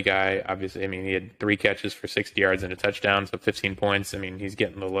big play guy. Obviously, he had 3 catches for 60 yards and a touchdown, so 15 points. He's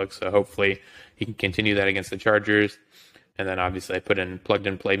getting the look, so hopefully he can continue that against the Chargers. And then obviously I put in plugged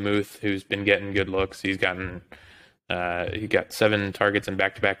and play Muth, who's been getting good looks. He got 7 targets in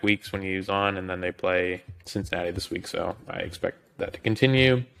back-to-back weeks when he was on, and then they play Cincinnati this week, so I expect that to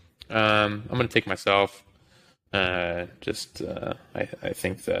continue. I'm going to take myself. I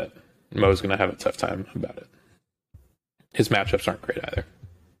think that Mo's going to have a tough time about it. His matchups aren't great either.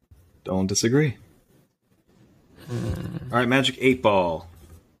 Don't disagree. All right, Magic 8 Ball.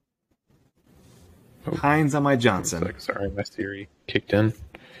 Hines on my Johnson. Sorry, my Siri kicked in.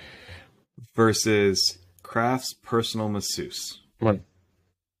 Versus Kraft's personal masseuse. One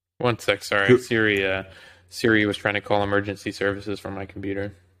sec, sorry. Siri was trying to call emergency services from my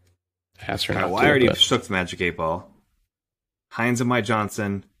computer. I asked her not to. I already shook the Magic 8 Ball. Hines and my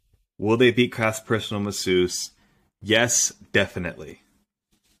Johnson. Will they beat Kraft's personal masseuse? Yes, definitely.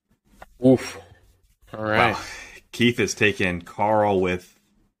 Oof. All right. Wow. Kief has taken Carl with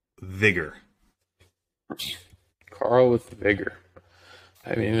vigor. Carl with vigor. I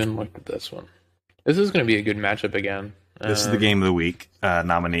haven't even looked at this one. This is going to be a good matchup again. This is the game of the week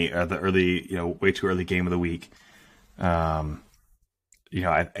nominee, the early, way too early game of the week. You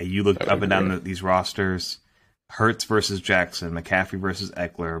looked up and down these rosters. Hurts versus Jackson, McCaffrey versus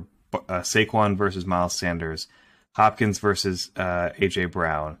Eckler, Saquon versus Miles Sanders, Hopkins versus A.J.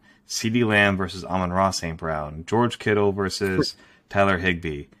 Brown, CeeDee Lamb versus Amon-Ra St. Brown, George Kittle versus Tyler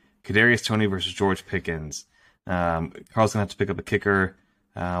Higbee, Kadarius Toney versus George Pickens. Carl's going to have to pick up a kicker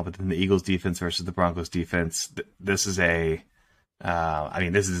within the Eagles defense versus the Broncos defense. This is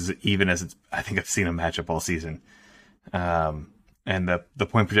this is even as I think I've seen a matchup all season. And the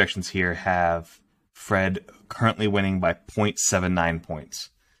point projections here have Fred currently winning by 0.79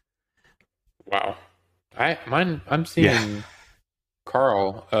 points. Wow. I'm seeing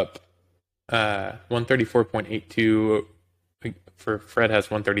Carl up 134.82 for Fred has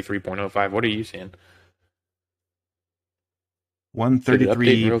 133.05. What are you seeing?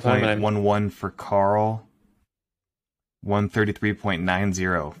 133.11 for Carl.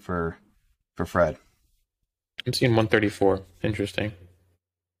 133.90 for Fred. I'm seeing 134. Interesting.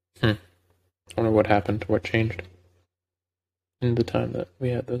 I wonder what happened. What changed in the time that we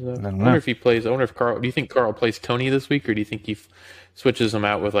had those up. I wonder if he plays. I wonder if Carl. Do you think Carl plays Tony this week, or do you think he switches him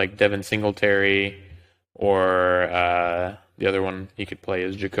out with like Devin Singletary, or the other one he could play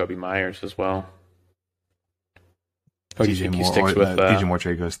is Jacoby Myers as well? Or do you think he sticks with DJ Moore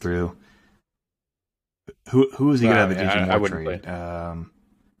trade goes through? Who is he going to have the DJ Moore trade?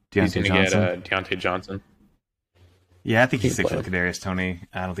 He's going to get Deontay Johnson. Yeah, I think he sticks with Kadarius Toney.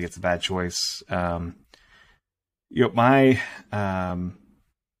 I don't think it's a bad choice. I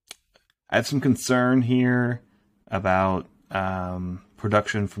have some concern here about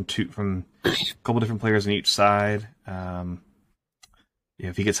production from a couple different players on each side.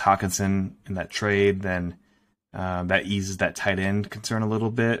 If he gets Hawkinson in that trade, then that eases that tight end concern a little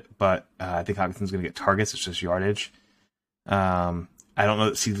bit. But I think Hawkinson's going to get targets. It's just yardage. I don't know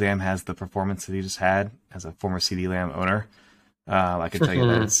that CeeDee Lamb has the performance that he just had as a former CeeDee Lamb owner. I can tell you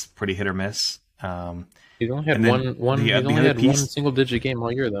that it's pretty hit or miss. He's only had And then he's only other had one piece- single digit game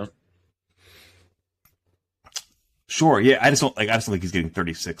all year though. Sure, yeah. I just don't think he's getting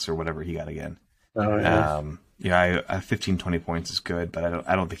 36 or whatever he got again. Oh, yeah. I 15, 20 points is good, but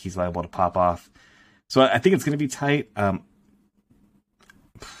I don't think he's liable to pop off. So I think it's going to be tight.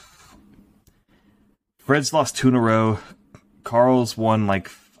 Fred's lost 2 in a row. Carl's won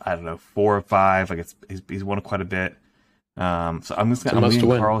 4 or 5. He's won quite a bit. So I'm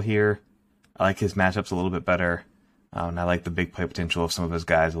leaning Carl here. I like his matchups a little bit better. And I like the big play potential of some of his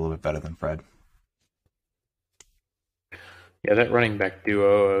guys a little bit better than Fred. Yeah, that running back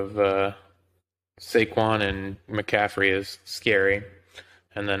duo of Saquon and McCaffrey is scary.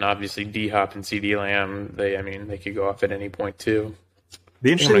 And then obviously D-Hop and CD Lamb, they could go off at any point too.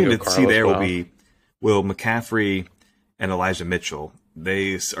 The interesting thing to see there well. will McCaffrey and Elijah Mitchell.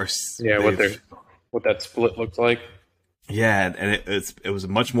 They are what that split looks like. Yeah, and it was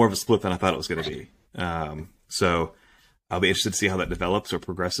much more of a split than I thought it was going to be. So I'll be interested to see how that develops or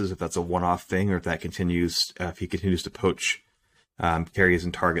progresses. If that's a one-off thing, or if that continues. If he continues to poach carries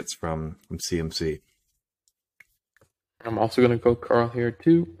and targets from CMC. I'm also going to go Carl here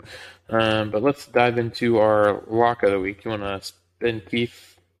too. But let's dive into our lock of the week. You want to spin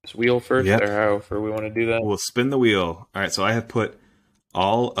Kief's wheel first, Yep. or however we want to do that? We'll spin the wheel. All right, so I have put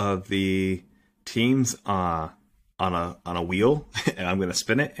all of the teams on a wheel, and I'm going to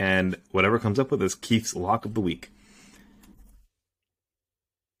spin it, and whatever comes up with is Kief's lock of the week.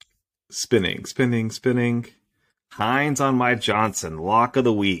 Spinning, spinning, spinning. Hines on my Johnson, lock of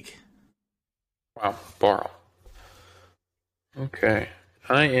the week. Wow, borrow. Okay.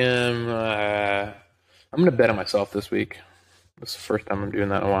 I'm going to bet on myself this week. This is the first time I'm doing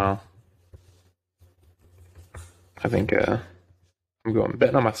that in a while. I think I'm going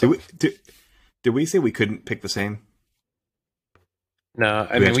betting on myself. Did we say we couldn't pick the same? No,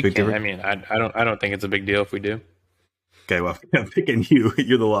 we can. I mean, I don't think it's a big deal if we do. Okay, well, I'm picking you.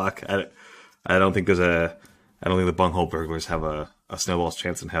 You're the lock. I don't think the bunghole burglars have a snowball's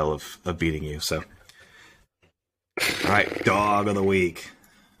chance in hell of beating you. So, all right, dog of the week.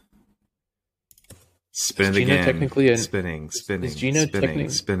 Spin it again. Technically spinning. Is Gino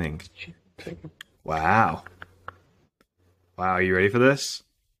spinning. Wow. Are you ready for this?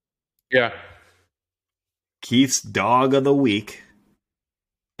 Yeah. Keith's dog of the week,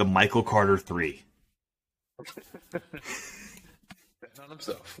 the Michael Carter 3. Betting on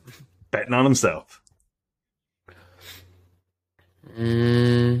himself. Betting on himself.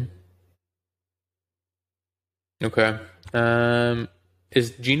 Okay.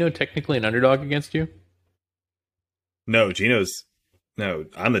 Is Gino technically an underdog against you? No,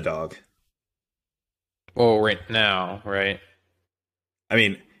 I'm the dog. Oh, right now, right? I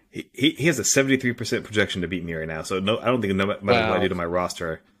mean, he has a 73% projection to beat me right now. So no, I don't think no matter what I do to my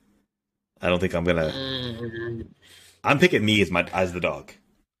roster, I don't think I'm gonna. I'm picking me as the dog.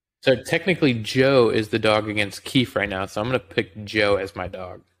 So technically, Joe is the dog against Kief right now. So I'm gonna pick Joe as my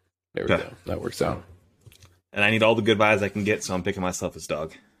dog. There we go. That works out. And I need all the good vibes I can get, so I'm picking myself as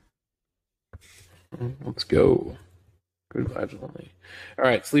dog. Let's go. Good vibes only. All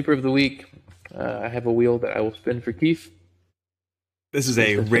right, sleeper of the week. I have a wheel that I will spin for Kief. This is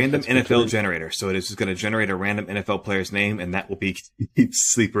a random NFL generator, so it is just going to generate a random NFL player's name, and that will be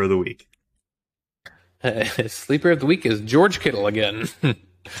sleeper of the week. Sleeper of the week is George Kittle again.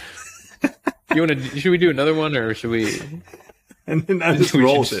 Should we do another one, or should we? And then I just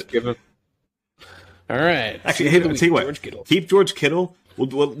roll with it. Give him... All right. Actually, hey, I'll tell you what. George Kittle. Keep George Kittle.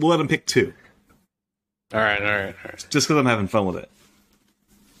 We'll let him pick 2. All right. Just because I'm having fun with it.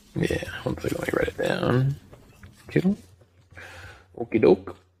 Yeah, one second, let me write it down. Kittle. Okie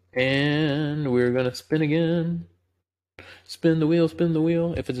doke. And we're going to spin again. Spin the wheel, spin the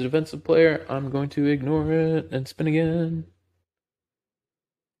wheel. If it's a defensive player, I'm going to ignore it and spin again.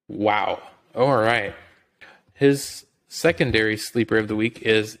 Wow. All right. His secondary sleeper of the week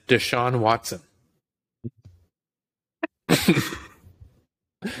is Deshaun Watson.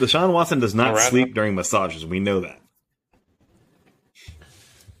 Deshaun Watson does not sleep during massages. We know that.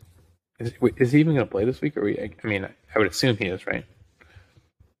 Is he even going to play this week? Or I would assume he is, right?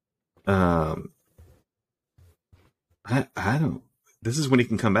 I don't. This is when he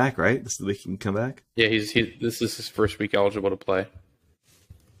can come back, right? This is the week he can come back. Yeah, this is his first week eligible to play.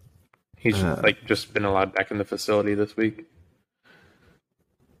 He's just been allowed back in the facility this week.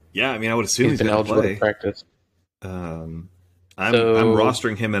 Yeah, I would assume he's been eligible to practice. I'm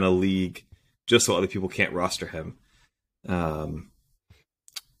rostering him in a league just so other people can't roster him.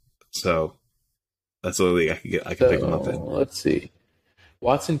 So that's the only league I can pick him up in. Let's see.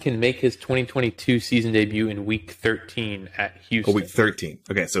 Watson can make his 2022 season debut in Week 13 at Houston. Oh, Week 13.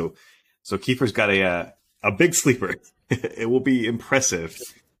 Okay, so So Kiefer's got a big sleeper. It will be impressive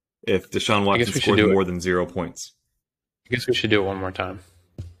if Deshaun Watson scores more than 0 points. I guess we should do it one more time,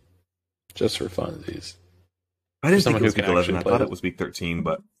 just for funsies. I didn't think it was week 11. I thought it was week 13,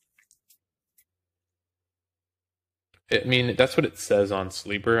 but I mean, that's what it says on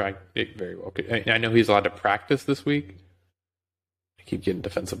Sleeper. It very well could. I know he's allowed to practice this week. I keep getting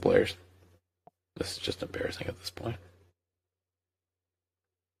defensive players. This is just embarrassing at this point.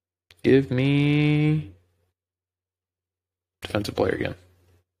 Give me defensive player again.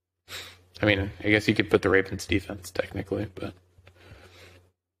 I mean, I guess you could put the Ravens defense technically, but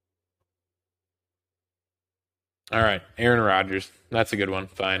all right, Aaron Rodgers. That's a good one.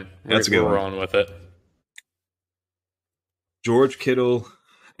 Fine, that's a good one. We're rolling with it. George Kittle,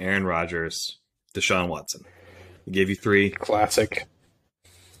 Aaron Rodgers, Deshaun Watson. He gave you 3. Classic.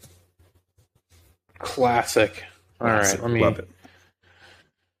 All right, let me. Love it.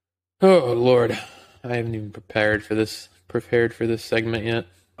 Oh Lord, I haven't even prepared for this segment yet.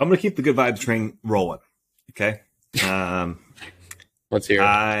 I'm gonna keep the good vibes train rolling. Okay. Let's hear it.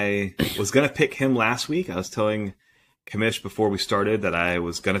 I was gonna pick him last week. I was telling Commish before we started that I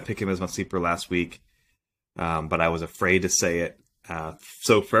was gonna pick him as my sleeper last week, but I was afraid to say it.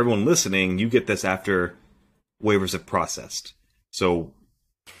 So for everyone listening, you get this after waivers have processed. So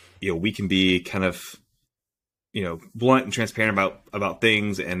we can be kind of blunt and transparent about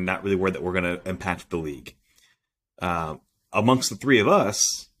things and not really worried that we're going to impact the league. Amongst the 3 of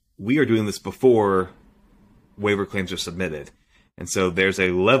us, we are doing this before waiver claims are submitted. And so there's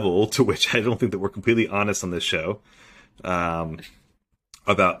a level to which I don't think that we're completely honest on this show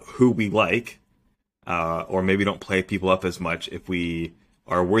about who we like, or maybe don't play people up as much if we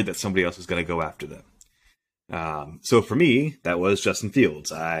are worried that somebody else is going to go after them. So for me, that was Justin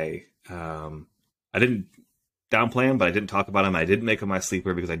Fields. I didn't downplay him, but I didn't talk about him. I didn't make him my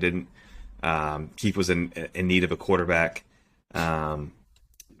sleeper because I didn't. Kief was in need of a quarterback, and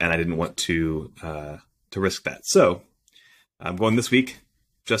I didn't want to risk that. So I'm going this week,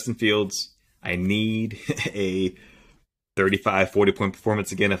 Justin Fields. I need a 35, 40-point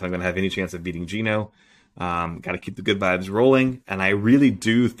performance again if I'm going to have any chance of beating Geno. Got to keep the good vibes rolling, and I really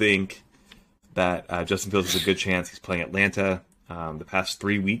do think that Justin Fields has a good chance. He's playing Atlanta. The past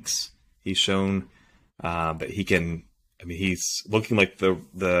 3 weeks, he's shown that he can. I mean, he's looking like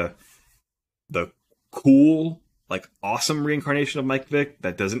the cool, like awesome reincarnation of Mike Vick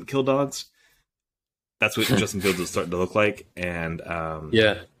that doesn't kill dogs. That's what Justin Fields is starting to look like, and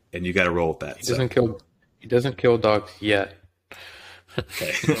and you got to roll with that. He doesn't kill dogs yet.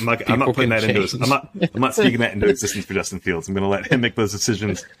 Okay. I'm not putting that I'm not speaking that into existence for Justin Fields. I'm going to let him make those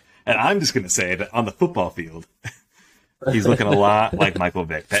decisions, and I'm just going to say that on the football field, he's looking a lot like Michael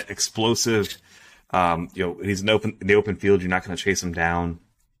Vick. That explosive, he's in the open field. You're not going to chase him down.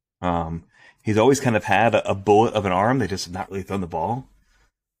 He's always kind of had a bullet of an arm. They just have not really thrown the ball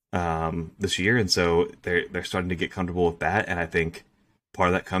this year, and so they're starting to get comfortable with that. And I think part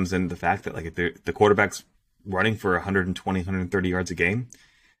of that comes in the fact that if the quarterback's running for 120, 130 yards a game,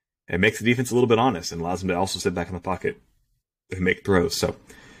 it makes the defense a little bit honest and allows them to also sit back in the pocket and make throws. So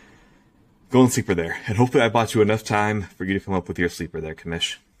go and sleeper there, and hopefully I bought you enough time for you to come up with your sleeper there,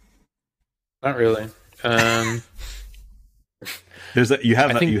 Commish. Not really. You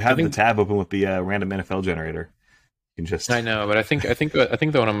have the tab open with the random NFL generator. You can just. I know, but I think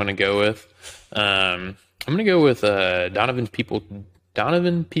the one I'm going to go with. I'm going to go with Donovan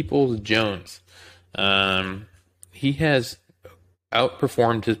Peoples-Jones. He has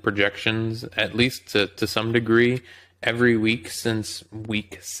outperformed his projections at least to some degree every week since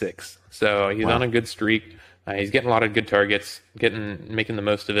week 6. So he's on a good streak. He's getting a lot of good targets, making the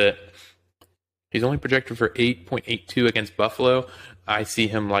most of it. He's only projected for 8.82 against Buffalo. I see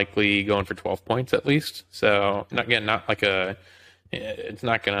him likely going for 12 points at least. So it's not gonna,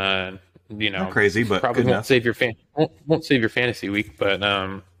 not crazy, but probably won't save your fantasy week. But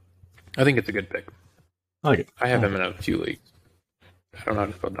I think it's a good pick. I like it. I have him in a few leagues. I don't know how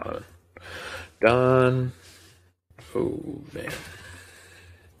to spell Donovan. Oh man.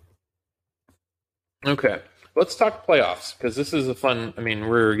 Okay, let's talk playoffs because this is a fun. I mean,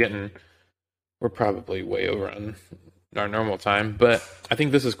 we're probably way over on our normal time, but I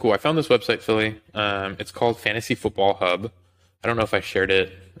think this is cool. I found this website, Philly. It's called Fantasy Football Hub. I don't know if I shared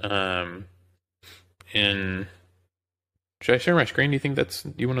it. Should I share my screen? Do you think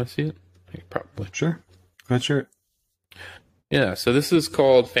you want to see it? Probably. Sure. Go ahead, share it. Yeah. So this is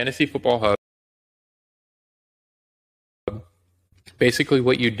called Fantasy Football Hub. Basically,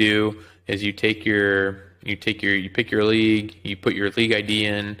 what you do is you take your You pick your league, you put your league ID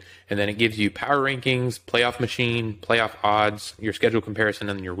in, and then it gives you power rankings, playoff machine, playoff odds, your schedule comparison,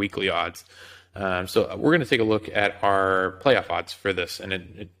 and your weekly odds. So we're going to take a look at our playoff odds for this, and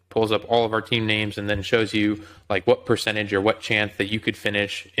it pulls up all of our team names and then shows you like what percentage or what chance that you could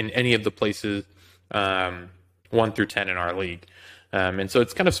finish in any of the places 1 through 10 in our league. And so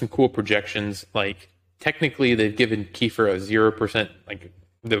it's kind of some cool projections. Like technically, they've given Kiefer a 0%, like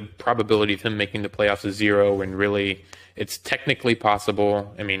the probability of him making the playoffs is 0, and really it's technically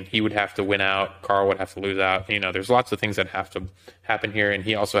possible. I mean, he would have to win out, Carl would have to lose out. There's lots of things that have to happen here, and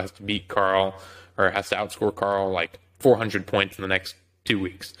he also has to beat Carl, or has to outscore Carl like 400 points in the next 2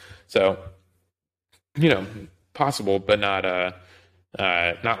 weeks. So, possible, but not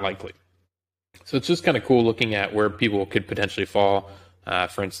likely. So it's just kind of cool looking at where people could potentially fall.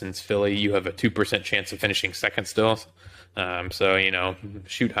 For instance, Philly, you have a 2% chance of finishing second still. So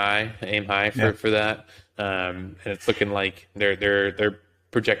shoot high, aim high for that. And it's looking like they're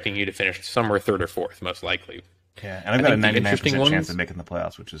projecting you to finish somewhere third or fourth, most likely. Yeah, and I've got a 99% chance of making the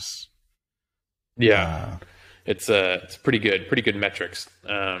playoffs, which is it's pretty good metrics.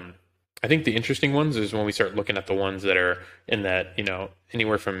 I think the interesting ones is when we start looking at the ones that are in that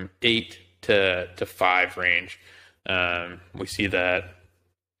anywhere from 8 to 5 range. We see that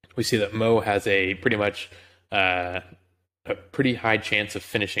Mo has a pretty much a pretty high chance of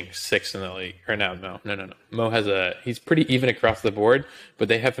finishing 6th in the league. Or no. Mo he's pretty even across the board, but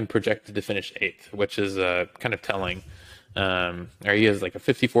they have him projected to finish 8th, which is kind of telling. Or he has like a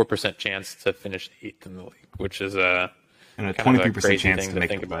 54% chance to finish 8th in the league, which is and a 23% chance to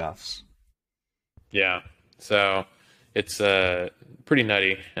make the playoffs. Yeah, so it's pretty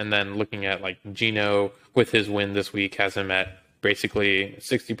nutty. And then looking at like Gino with his win this week has him at basically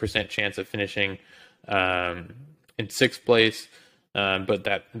 60% chance of finishing in 6th place. But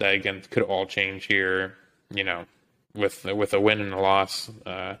that again could all change here, with a win and a loss.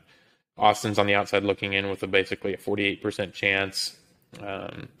 Austin's on the outside looking in with basically a 48% chance.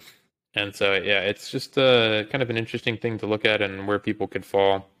 And so, it's just kind of an interesting thing to look at and where people could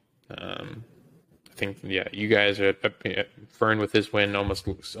fall. I think, you guys are Fern with his win almost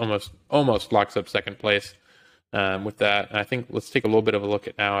locks up second place with that. And I think let's take a little bit of a look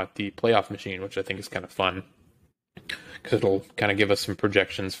at the playoff machine, which I think is kind of fun because it'll kind of give us some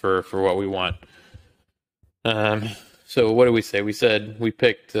projections for what we want. So what did we say? We said we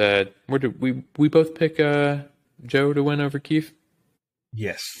picked. Where did we both pick Joe to win over Kief?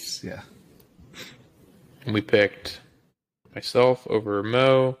 Yes. Yeah. And we picked myself over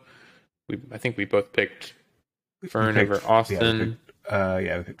Mo. I think we both picked Fern over Austin.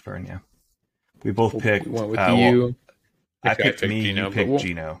 We picked Fern. Yeah, we both picked. We went with you. I picked me. Gino, you picked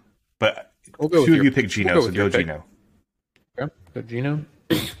Gino. But we'll go two of you picked Gino, so go Gino. Okay, go Gino.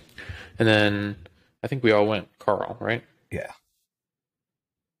 And then I think we all went Carl, right? Yeah.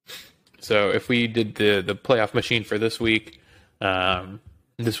 So if we did the playoff machine for this week,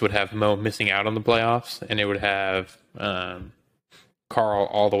 this would have Mo missing out on the playoffs, and it would have Carl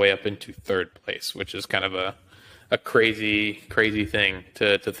all the way up into 3rd place, which is kind of a crazy thing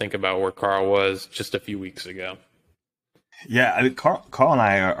to think about where Carl was just a few weeks ago. Yeah, I mean, Carl and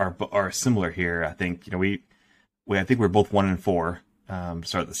I are similar here. I think I think we're both 1-4 to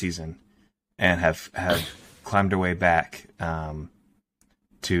start the season, and have climbed our way back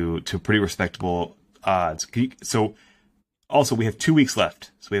to pretty respectable odds. So also we have 2 weeks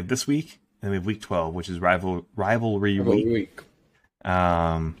left. So we have this week, and then we have week 12, which is rivalry week.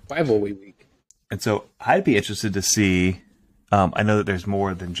 Rivalry week. And so I'd be interested to see. I know that there's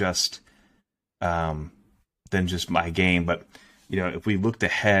more than just my game, but if we looked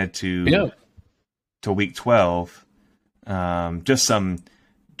ahead to week 12, just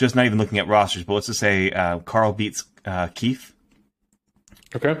not even looking at rosters, but let's just say Carl beats Kief.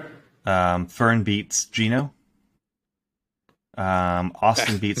 Okay. Fern beats Gino.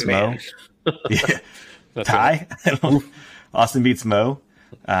 Austin beats Mo. Yeah. Tie. Austin beats Mo.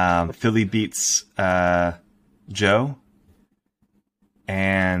 Philly beats Joe.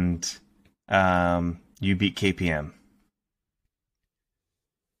 And you beat KPM.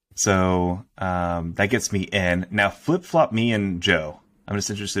 So that gets me in. Now flip-flop me and Joe. I'm just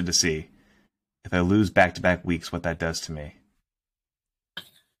interested to see if I lose back-to-back weeks, what that does to me.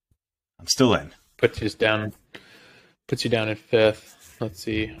 I'm still in. Puts you down at 5th. Let's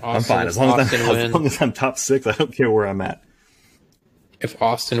see. I'm fine. As long as I'm top 6, I don't care where I'm at. If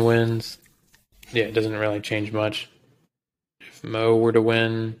Austin wins, it doesn't really change much. If Mo were to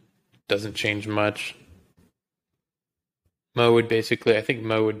win, doesn't change much. I think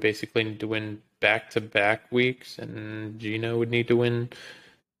Mo would basically need to win back-to-back weeks, and Gino would need to win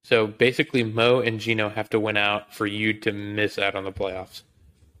So basically, Mo and Gino have to win out for you to miss out on the playoffs.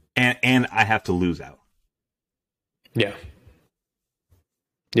 And I have to lose out. Yeah.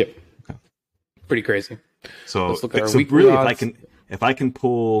 Yep. Okay. Pretty crazy. So, let's look at our so weekly really, odds. if I can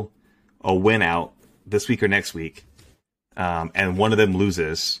pull a win out this week or next week, and one of them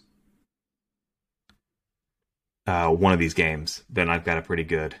loses one of these games, then I've got a pretty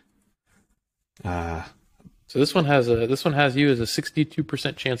good. So this one has you as a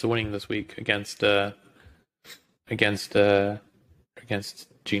 62% chance of winning this week against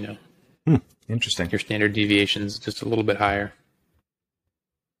Gino. Interesting. Your standard deviation's just a little bit higher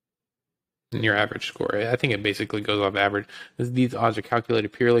than your average score. I think it basically goes off average. These odds are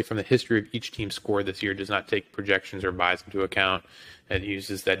calculated purely from the history of each team's score this year. It does not take projections or buys into account. It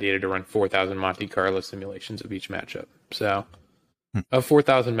uses that data to run 4,000 Monte Carlo simulations of each matchup. So, of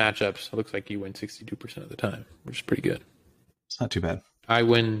 4,000 matchups, it looks like you win 62% of the time, which is pretty good. It's not too bad. I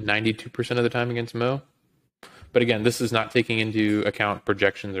win 92% of the time against Mo. But again, this is not taking into account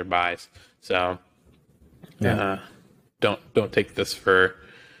projections or buys. So, don't take this for,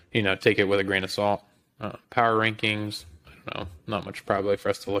 take it with a grain of salt. Power rankings, I don't know, not much probably for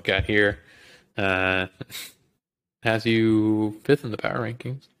us to look at here. Has you 5th in the power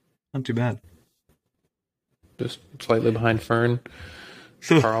rankings. Not too bad. Just slightly behind Fern.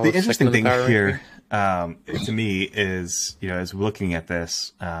 So Carl the is interesting second in thing the power here, to me, is as we're looking at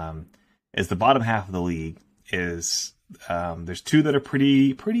this, is the bottom half of the league is there's two that are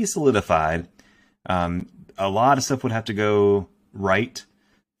pretty solidified. A lot of stuff would have to go right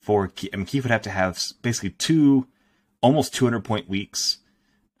for Kief would have to have basically two almost 200-point weeks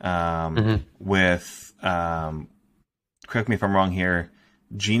with correct me if I'm wrong here,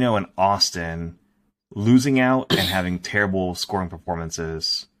 Gino and Austin losing out and having terrible scoring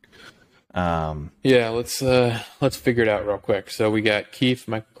performances. Let's figure it out real quick. So we got Kief,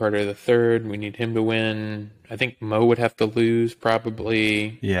 Michael Carter the third. We need him to win. I think Mo would have to lose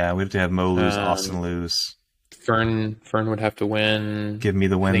probably. Yeah, we have to have Mo lose, Austin lose. Fern would have to win. Give me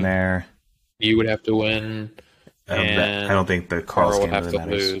the win there. You would have to win. I don't think the Carl's Carl game would have really to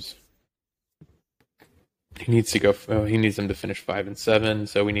matters. lose. He needs to go. He needs them to finish 5 and 7.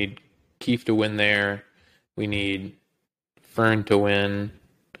 So we need Kief to win there. We need Fern to win.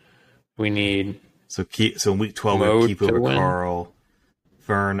 We need so in week 12 Mo we Kief over win. Carl,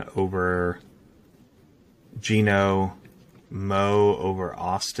 Fern over Gino, Mo over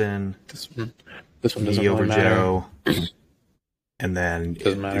Austin, this one doesn't me really over matter. Joe, and then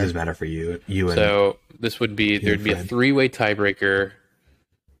Doesn't matter. It doesn't matter for you. You and So this would be there'd be a Fred. 3-way tiebreaker.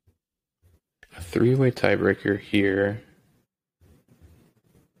 A 3-way tiebreaker here.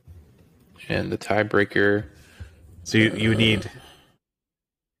 And the tiebreaker. so you would need.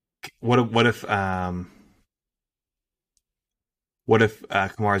 What if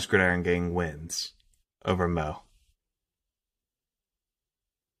Kamar's Gridiron Gang wins over Mo?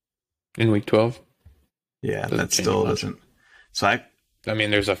 In week 12? Yeah, Doesn't that change still much. doesn't. So I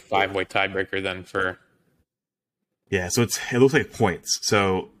mean, there's a 5-way tiebreaker then for. so it looks like points.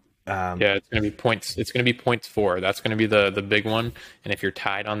 So It's going to be points. It's going to be points 4. That's going to be the big one. And if you're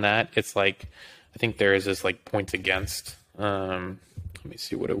tied on that, it's like, I think there is this like points against. Let me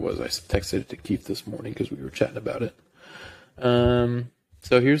see what it was. I texted it to Keith this morning because we were chatting about it.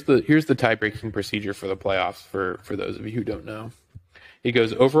 So here's the tie-breaking procedure for the playoffs for those of you who don't know. It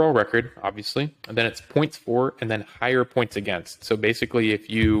goes overall record, obviously, and then it's points for, and then higher points against. So basically, if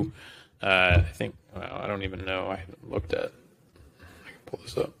you, I don't even know. I haven't looked at. I can pull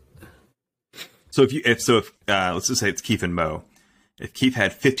this up. So if let's just say it's Kief and Mo. If Kief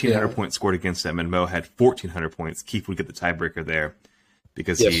had 1,500 points scored against them and Mo had 1,400 points, Kief would get the tiebreaker there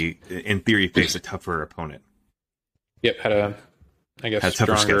because he, in theory, faced a tougher opponent. Yep, had a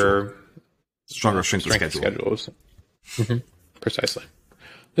tougher stronger strength of schedule. Mm-hmm. Precisely.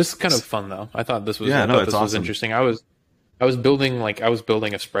 This is kind of fun though. I thought this was it's was awesome. interesting. I was building a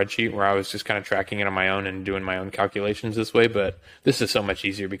spreadsheet where I was just kind of tracking it on my own and doing my own calculations this way, but this is so much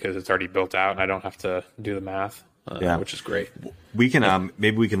easier because it's already built out and I don't have to do the math, which is great. We can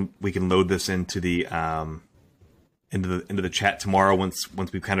maybe we can load this into the into the chat tomorrow once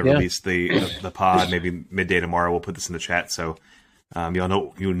we've kind of released the pod. Maybe midday tomorrow we'll put this in the chat so you'll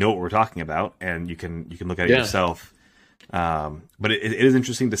know what we're talking about and you can look at it yourself. But it is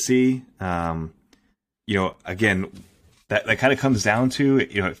interesting to see. Again, that kind of comes down to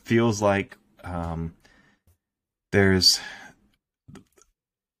it feels like it's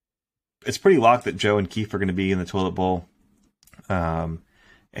pretty locked that Joe and Kief are going to be in the toilet bowl.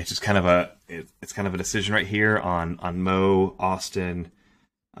 It's just kind of a decision right here on Mo, Austin,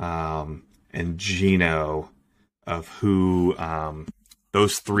 and Gino of who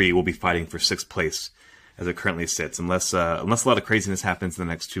those three will be fighting for sixth place as it currently sits, unless a lot of craziness happens in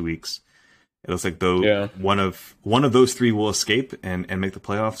the next 2 weeks. It looks like one of those three will escape and make the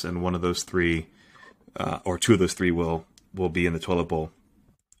playoffs, and one of those three, or two of those three, will be in the toilet bowl.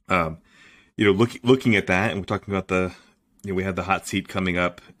 Looking at that, and we're talking about we have the hot seat coming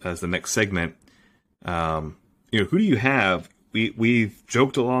up as the next segment. Who do you have? We've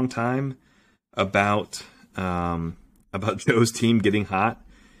joked a long time about Joe's team getting hot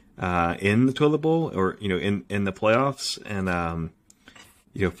in the toilet bowl, or in the playoffs, and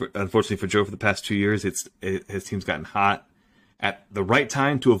unfortunately for Joe, for the past 2 years, his team's gotten hot at the right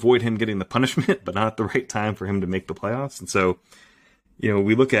time to avoid him getting the punishment, but not at the right time for him to make the playoffs. And so,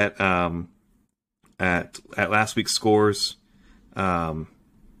 we look at last week's scores.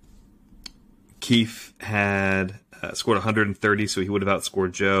 Kief had scored 130, so he would have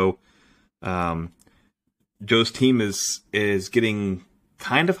outscored Joe. Joe's team is getting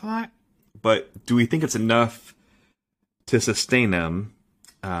kind of hot, but do we think it's enough to sustain them?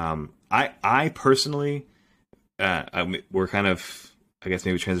 I personally, we're kind of, I guess,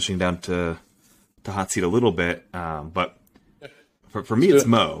 maybe transitioning down to hot seat a little bit, but for me, it's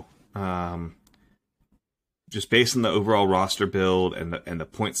Mo. Just based on the overall roster build and the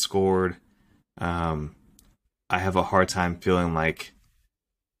points scored, I have a hard time feeling like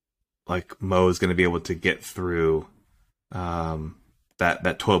Mo is going to be able to get through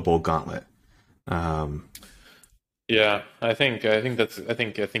that toilet bowl gauntlet. Yeah, I think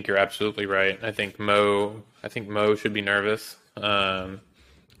you're absolutely right. I think Mo should be nervous. And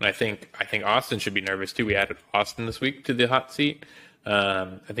I think Austin should be nervous too. We added Austin this week to the hot seat.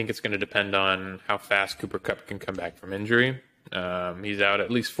 I think it's going to depend on how fast Cooper Kupp can come back from injury. He's out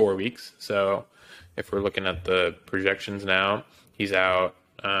at least 4 weeks. So if we're looking at the projections now, he's out.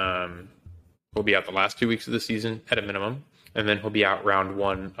 He'll be out the last 2 weeks of the season at a minimum, and then he'll be out round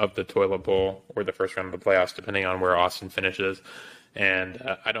 1 of the toilet bowl or the first round of the playoffs, depending on where Austin finishes. And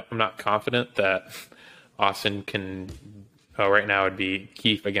I'm not confident that Austin can. Right now it'd be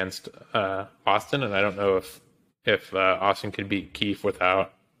Kief against Austin, and I don't know if Austin could beat Kief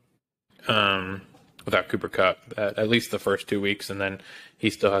without Cooper Kupp at least the first 2 weeks, and then he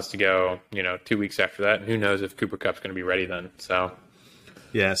still has to go 2 weeks after that, and who knows if Cooper Kupp's going to be ready then. So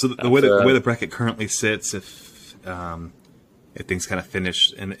yeah, so the way the bracket currently sits, if things kind of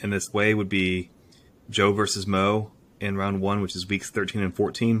finish in this way, would be Joe versus Mo in round 1, which is weeks 13 and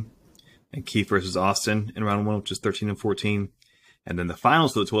 14, and Kief versus Austin in round 1, which is 13 and 14. And then the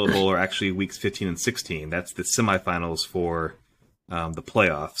finals of the toilet bowl are actually weeks 15 and 16. That's the semifinals for the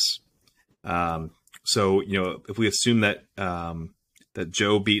playoffs. So, if we assume that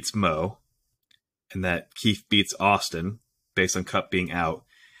Joe beats Mo and that Kief beats Austin based on Kupp being out,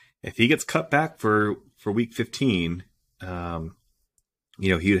 if he gets Kupp back for week 15,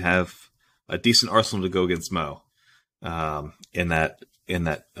 he'd have a decent arsenal to go against Mo in that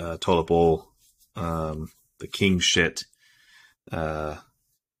toilet bowl, the king shit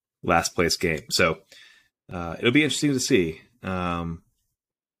last place game. So it'll be interesting to see.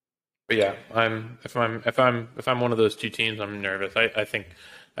 But yeah, if I'm one of those two teams, I'm nervous. I think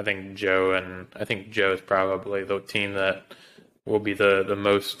Joe is probably the team that will be the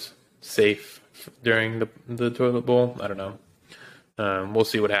most safe during the toilet bowl. I don't know. We'll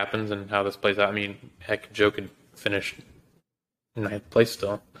see what happens and how this plays out. I mean, heck, Joe could finish 9th place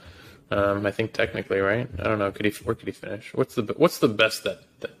still. I think technically, right? I don't know. Where could he finish? What's the best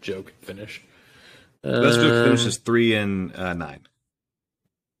that Joe could finish? Best Joe could finish is 3 and 9.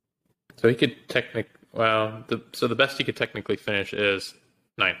 So he could the best he could technically finish is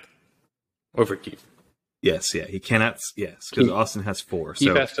 9th over Kief. Yes, yeah, he cannot. Yes, because Austin has 4.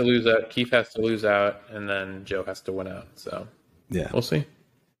 Kief has to lose out. Kief has to lose out, and then Joe has to win out. So yeah, we'll see.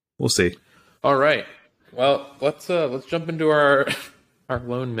 We'll see. All right. Well, let's jump into our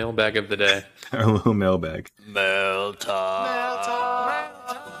lone mailbag of the day. Our lone mailbag. Mail time.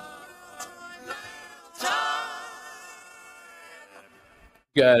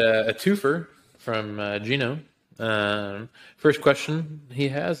 Got a twofer from Gino. First question he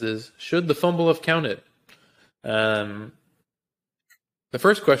has is, should the fumble have counted? The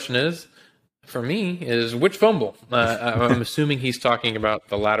first question is, for me, is which fumble? I'm assuming he's talking about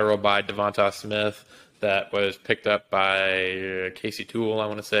the lateral by Devonta Smith that was picked up by Casey Toole, I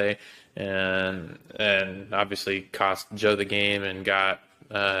want to say, and obviously cost Joe the game and got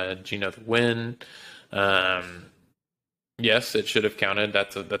Gino the win. Yes, it should have counted.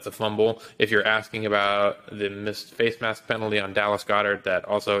 That's a fumble. If you're asking about the missed face mask penalty on Dallas Goedert that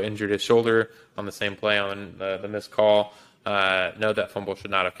also injured his shoulder on the same play on the missed call, no, that fumble should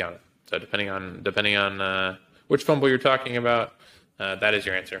not have counted. So depending on which fumble you're talking about, That is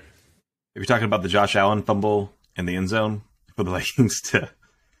your answer. If you're talking about the Josh Allen fumble in the end zone for the Vikings to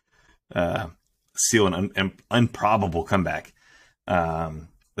seal an improbable comeback,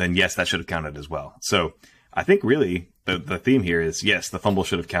 then yes, that should have counted as well. So I think really the theme here is, yes, the fumble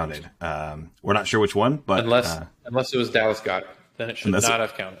should have counted. We're not sure which one, but unless it was Dallas Goedert, then it should not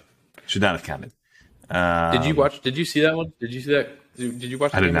have counted. Should not have counted. Did you see that one? Did you see that? Did you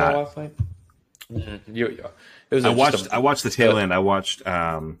watch the game last night? Mm-hmm. I watched the tail end. I watched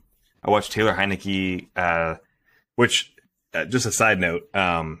Taylor Heineke, which just a side note.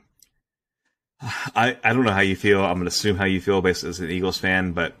 I don't know how you feel. I'm going to assume how you feel based as an Eagles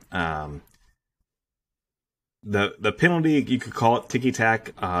fan, but the penalty, you could call it ticky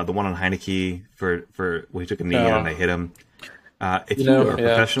tack. The one on Heineke for when he took a knee and they hit him. If you're a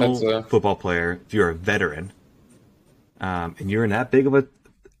professional football player, if you're a veteran, and you're in that big of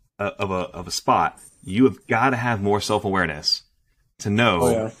a spot, you have got to have more self-awareness to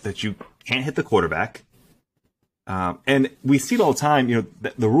know that you can't hit the quarterback. And we see it all the time.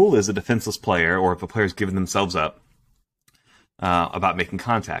 The rule is a defenseless player, or if a player's given themselves up about making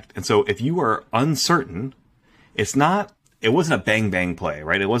contact. And so if you are uncertain, it wasn't a bang play,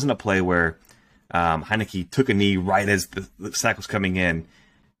 right? It wasn't a play where Heineke took a knee right as the sack was coming in.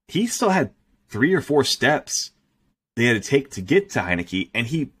 He still had 3 or 4 steps they had to take to get to Heineke, and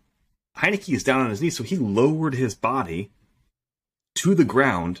Heineke is down on his knees, so he lowered his body to the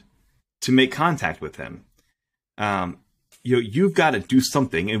ground to make contact with him. You've got to do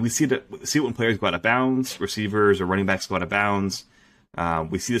something, and we see it when players go out of bounds, receivers or running backs go out of bounds.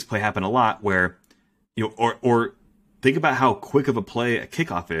 We see this play happen a lot where, or think about how quick of a play a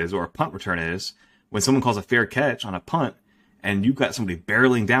kickoff is or a punt return is when someone calls a fair catch on a punt and you've got somebody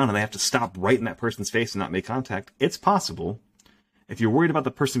barreling down and they have to stop right in that person's face and not make contact. It's possible. If you're worried about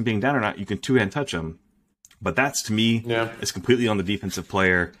the person being down or not, you can two-hand touch them. But that's, to me, is completely on the defensive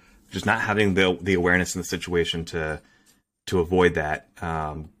player, just not having the awareness in the situation to avoid that.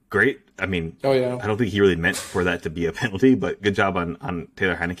 Great. I mean, I don't think he really meant for that to be a penalty, but good job on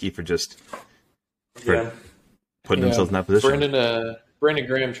Taylor Heineke for putting themselves in that position. Brandon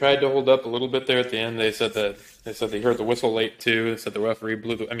Graham tried to hold up a little bit there at the end. They said they heard the whistle late too. They said the referee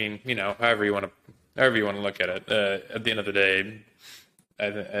blew. However you want to look at it. At the end of the day,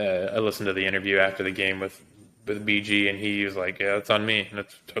 I listened to the interview after the game with BG, and he was like, "Yeah, it's on me, and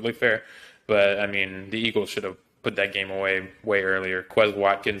it's totally fair." But I mean, the Eagles should have put that game away way earlier. Quez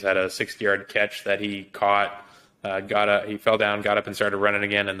Watkins had a 60-yard catch that he caught. He fell down, got up, and started running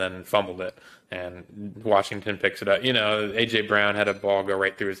again, and then fumbled it. And Washington picks it up. A.J. Brown had a ball go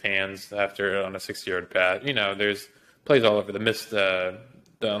right through his hands after on a 60-yard pass. There's plays all over. The miss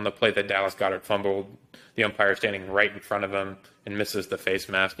on the play that Dallas Goedert fumbled, the umpire standing right in front of him and misses the face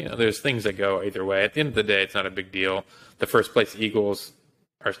mask. There's things that go either way. At the end of the day, it's not a big deal. The first place Eagles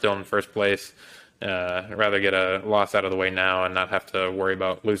are still in first place. I'd rather get a loss out of the way now and not have to worry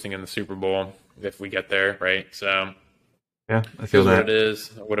about losing in the Super Bowl if we get there, right? So yeah, I feel that. What it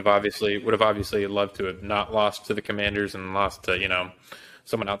is. Would have obviously loved to have not lost to the Commanders and lost to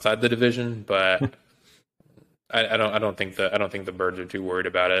someone outside the division, but I don't think the Birds are too worried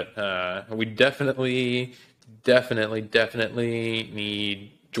about it. We definitely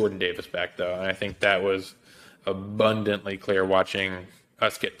need Jordan Davis back though, and I think that was abundantly clear watching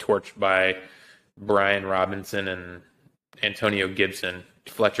us get torched by Brian Robinson and Antonio Gibson.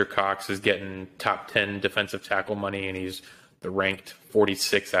 Fletcher Cox is getting top 10 defensive tackle money, and he's the ranked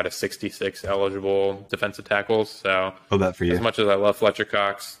 46 out of 66 eligible defensive tackles. So, that for you. As much as I love Fletcher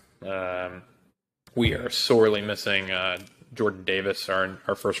Cox, we are sorely missing Jordan Davis,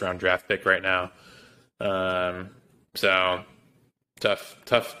 our first-round draft pick right now. So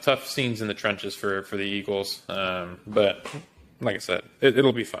tough scenes in the trenches for the Eagles. But like I said,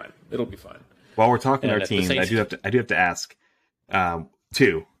 it'll be fine. It'll be fine. While we're talking our team, I do have to ask.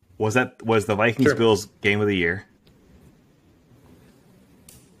 2, was the Vikings Bills game of the year?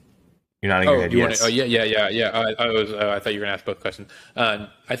 You're nodding your head. Yes. I thought you were going to ask both questions.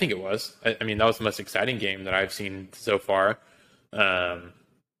 I think it was. I mean, that was the most exciting game that I've seen so far.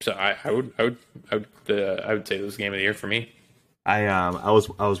 So I would say it was game of the year for me. I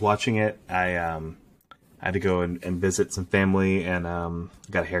was watching it. I had to go and visit some family and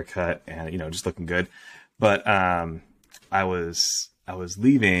got a haircut and just looking good. But I was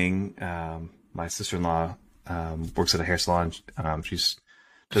leaving. My sister-in-law works at a hair salon. She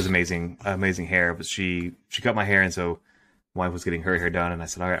does amazing hair, but she cut my hair, and so my wife was getting her hair done, and I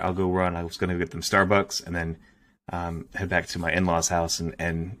said, all right, I'll go run. I was going to get them Starbucks and then head back to my in-laws' house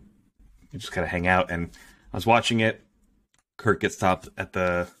and just kind of hang out. And I was watching it. Kurt gets stopped at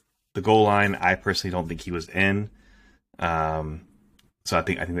the goal line. I personally don't think he was in. So I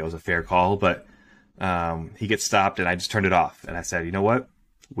think that was a fair call, but he gets stopped, and I just turned it off, and I said, you know what?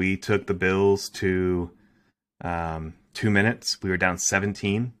 We took the Bills to 2 minutes. We were down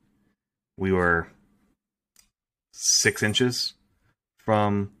 17. We were 6 inches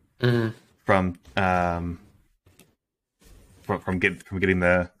from getting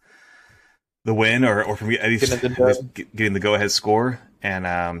the win, or from at least getting the go ahead score. And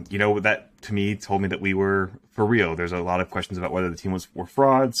that to me told me that we were for real. There's a lot of questions about whether the team were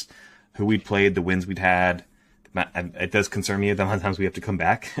frauds, who we'd played, the wins we'd had. It does concern me that sometimes we have to come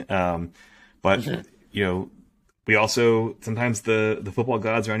back. But we also sometimes the football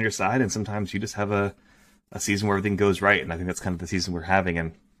gods are on your side, and sometimes you just have a season where everything goes right. And I think that's kind of the season we're having.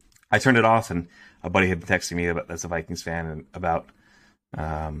 And I turned it off, and a buddy had been texting me about, that's a Vikings fan, and about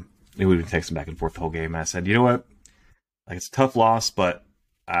we've been texting back and forth the whole game. And I said, you know what? Like, it's a tough loss, but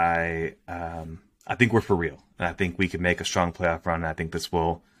I think we're for real, and I think we can make a strong playoff run. And I think this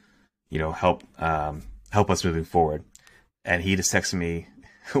will, help us moving forward. And he just texted me,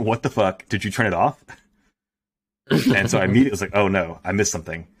 "What the fuck? Did you turn it off?" And so I immediately was like, "Oh no, I missed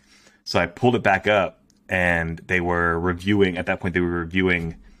something." So I pulled it back up, and they were reviewing. At that point, they were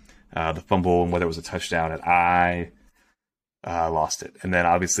reviewing the fumble and whether it was a touchdown, and I lost it. And then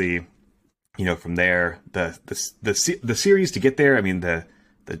obviously, from there, the series to get there. I mean, the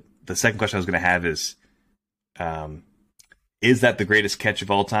second question I was going to have is that the greatest catch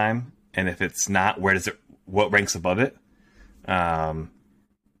of all time? And if it's not, what ranks above it?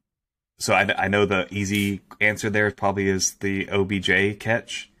 So I know the easy answer there probably is the OBJ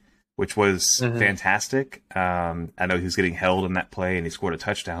catch, which was fantastic. I know he was getting held in that play and he scored a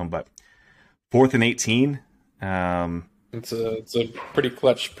touchdown, but 4th and 18. It's a pretty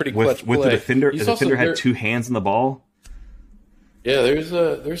clutch play. With the defender, the defender had 2 hands on the ball. Yeah, there's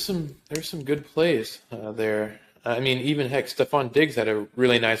some good plays there. I mean, even heck, Stephon Diggs had a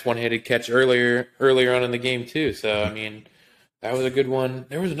really nice one-handed catch earlier on in the game too. So I mean, that was a good one.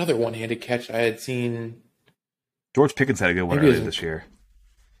 There was another one-handed catch I had seen. George Pickens had a good one earlier this year.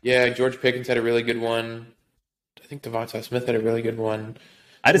 Yeah, George Pickens had a really good one. I think Devontae Smith had a really good one.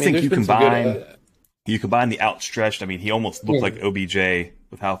 I just think you combine the outstretched. I mean, he almost looked like OBJ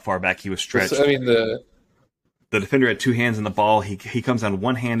with how far back he was stretched. I mean, the defender had 2 hands on the ball. He comes down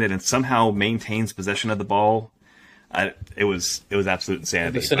one-handed and somehow maintains possession of the ball. It was absolute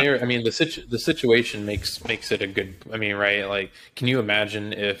insanity. The scenario, I mean, the situation makes it a good. I mean, right? Like, can you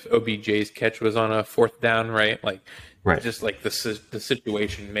imagine if OBJ's catch was on a 4th down, right? Like, right. Just like the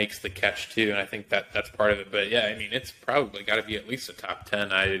situation makes the catch too, and I think that's part of it. But yeah, I mean, it's probably got to be at least a top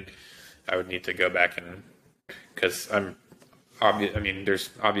 10. I would need to go back and because I mean, there's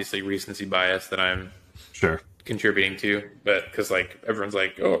obviously recency bias that I'm sure contributing to, but because like everyone's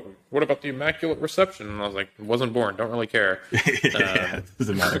like, oh, what about the immaculate reception? And I was like, wasn't born, don't really care. Yeah,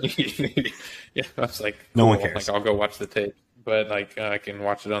 doesn't matter. Yeah, I was like, no cool. one cares. Like, I'll go watch the tape, but like I can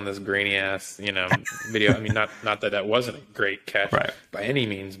watch it on this grainy ass, video. I mean, not that wasn't a great catch by any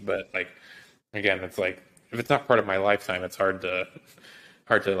means, but like again, it's like if it's not part of my lifetime, it's hard to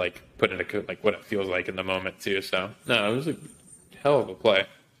like put into like what it feels like in the moment too. So no, it was a hell of a play.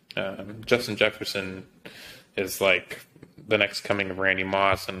 Justin Jefferson is like the next coming of Randy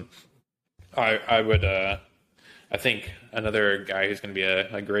Moss, and I think another guy who's going to be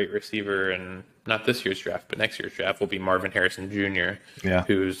a great receiver, and not this year's draft, but next year's draft will be Marvin Harrison Jr. Yeah,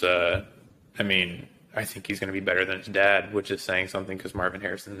 who's I think he's going to be better than his dad, which is saying something because Marvin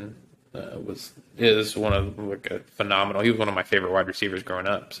Harrison is one of like a phenomenal. He was one of my favorite wide receivers growing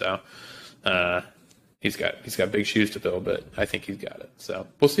up. So he's got big shoes to fill, but I think he's got it. So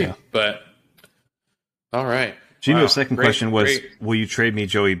we'll see. Yeah. But all right. Gino's second question was, will you trade me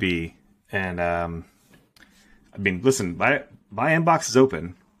Joey B? And I mean, listen, my inbox is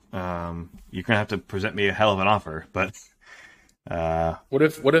open. You're gonna have to present me a hell of an offer, but what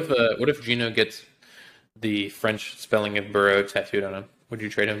if Gino gets the French spelling of Burrow tattooed on him? Would you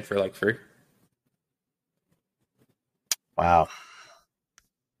trade him for like free? Wow.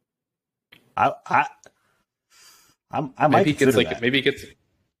 I might maybe consider like that. maybe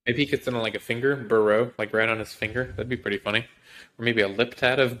he gets it on like a finger, Burrow, like right on his finger. That'd be pretty funny. Or maybe a lip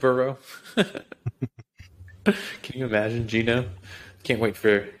tat of Burrow. Can you imagine, Gino? Can't wait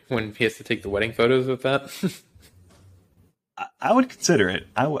for when he has to take the wedding photos with that. I would consider it.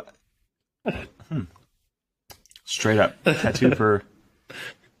 I would. Straight up tattoo for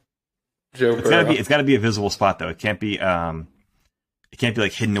Joe it's Burrow. It's got to be a visible spot though. It can't be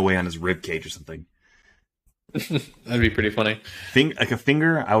like hidden away on his rib cage or something. That'd be pretty funny. Like a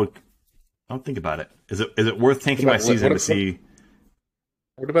finger, I would think about it. Is it worth tanking my season to see?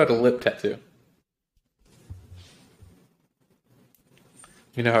 What about a lip tattoo?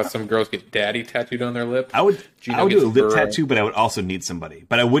 You know how some girls get daddy tattooed on their lip? I would do a lip burrow. tattoo, but I would also need somebody.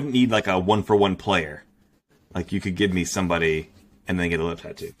 But I wouldn't need like a 1-for-1 player. Like you could give me somebody and then get a lip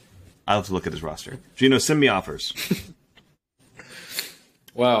tattoo. I'll have to look at his roster. Gino, send me offers.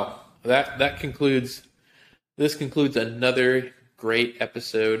 Well, this concludes another great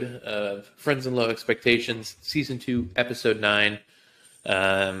episode of Friends in Low Expectations, Season 2, Episode 9.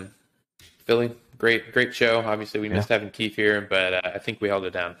 Philly, great show. Obviously, we missed having Kief here, but I think we held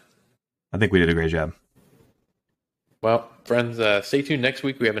it down. I think we did a great job. Well, friends, stay tuned next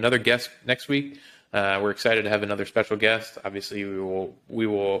week. We have another guest next week. We're excited to have another special guest. Obviously,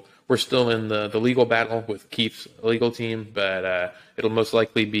 we're still in the legal battle with Kief's legal team, but it'll most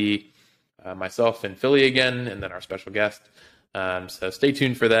likely be myself and Philly again, and then our special guest. So stay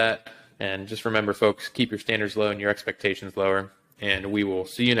tuned for that. And just remember, folks, keep your standards low and your expectations lower. And we will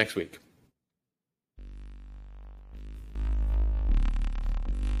see you next week.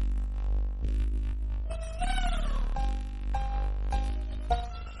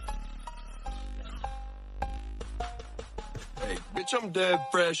 Bitch, I'm dead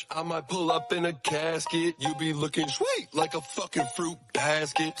fresh. I might pull up in a casket. You be looking sweet like a fucking fruit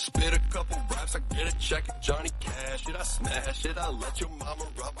basket. Spit a couple raps, I get a check of Johnny Cash. It I smash it, I let your mama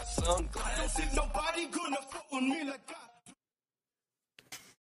rob my sunglasses. Nobody gonna fuck with me like that.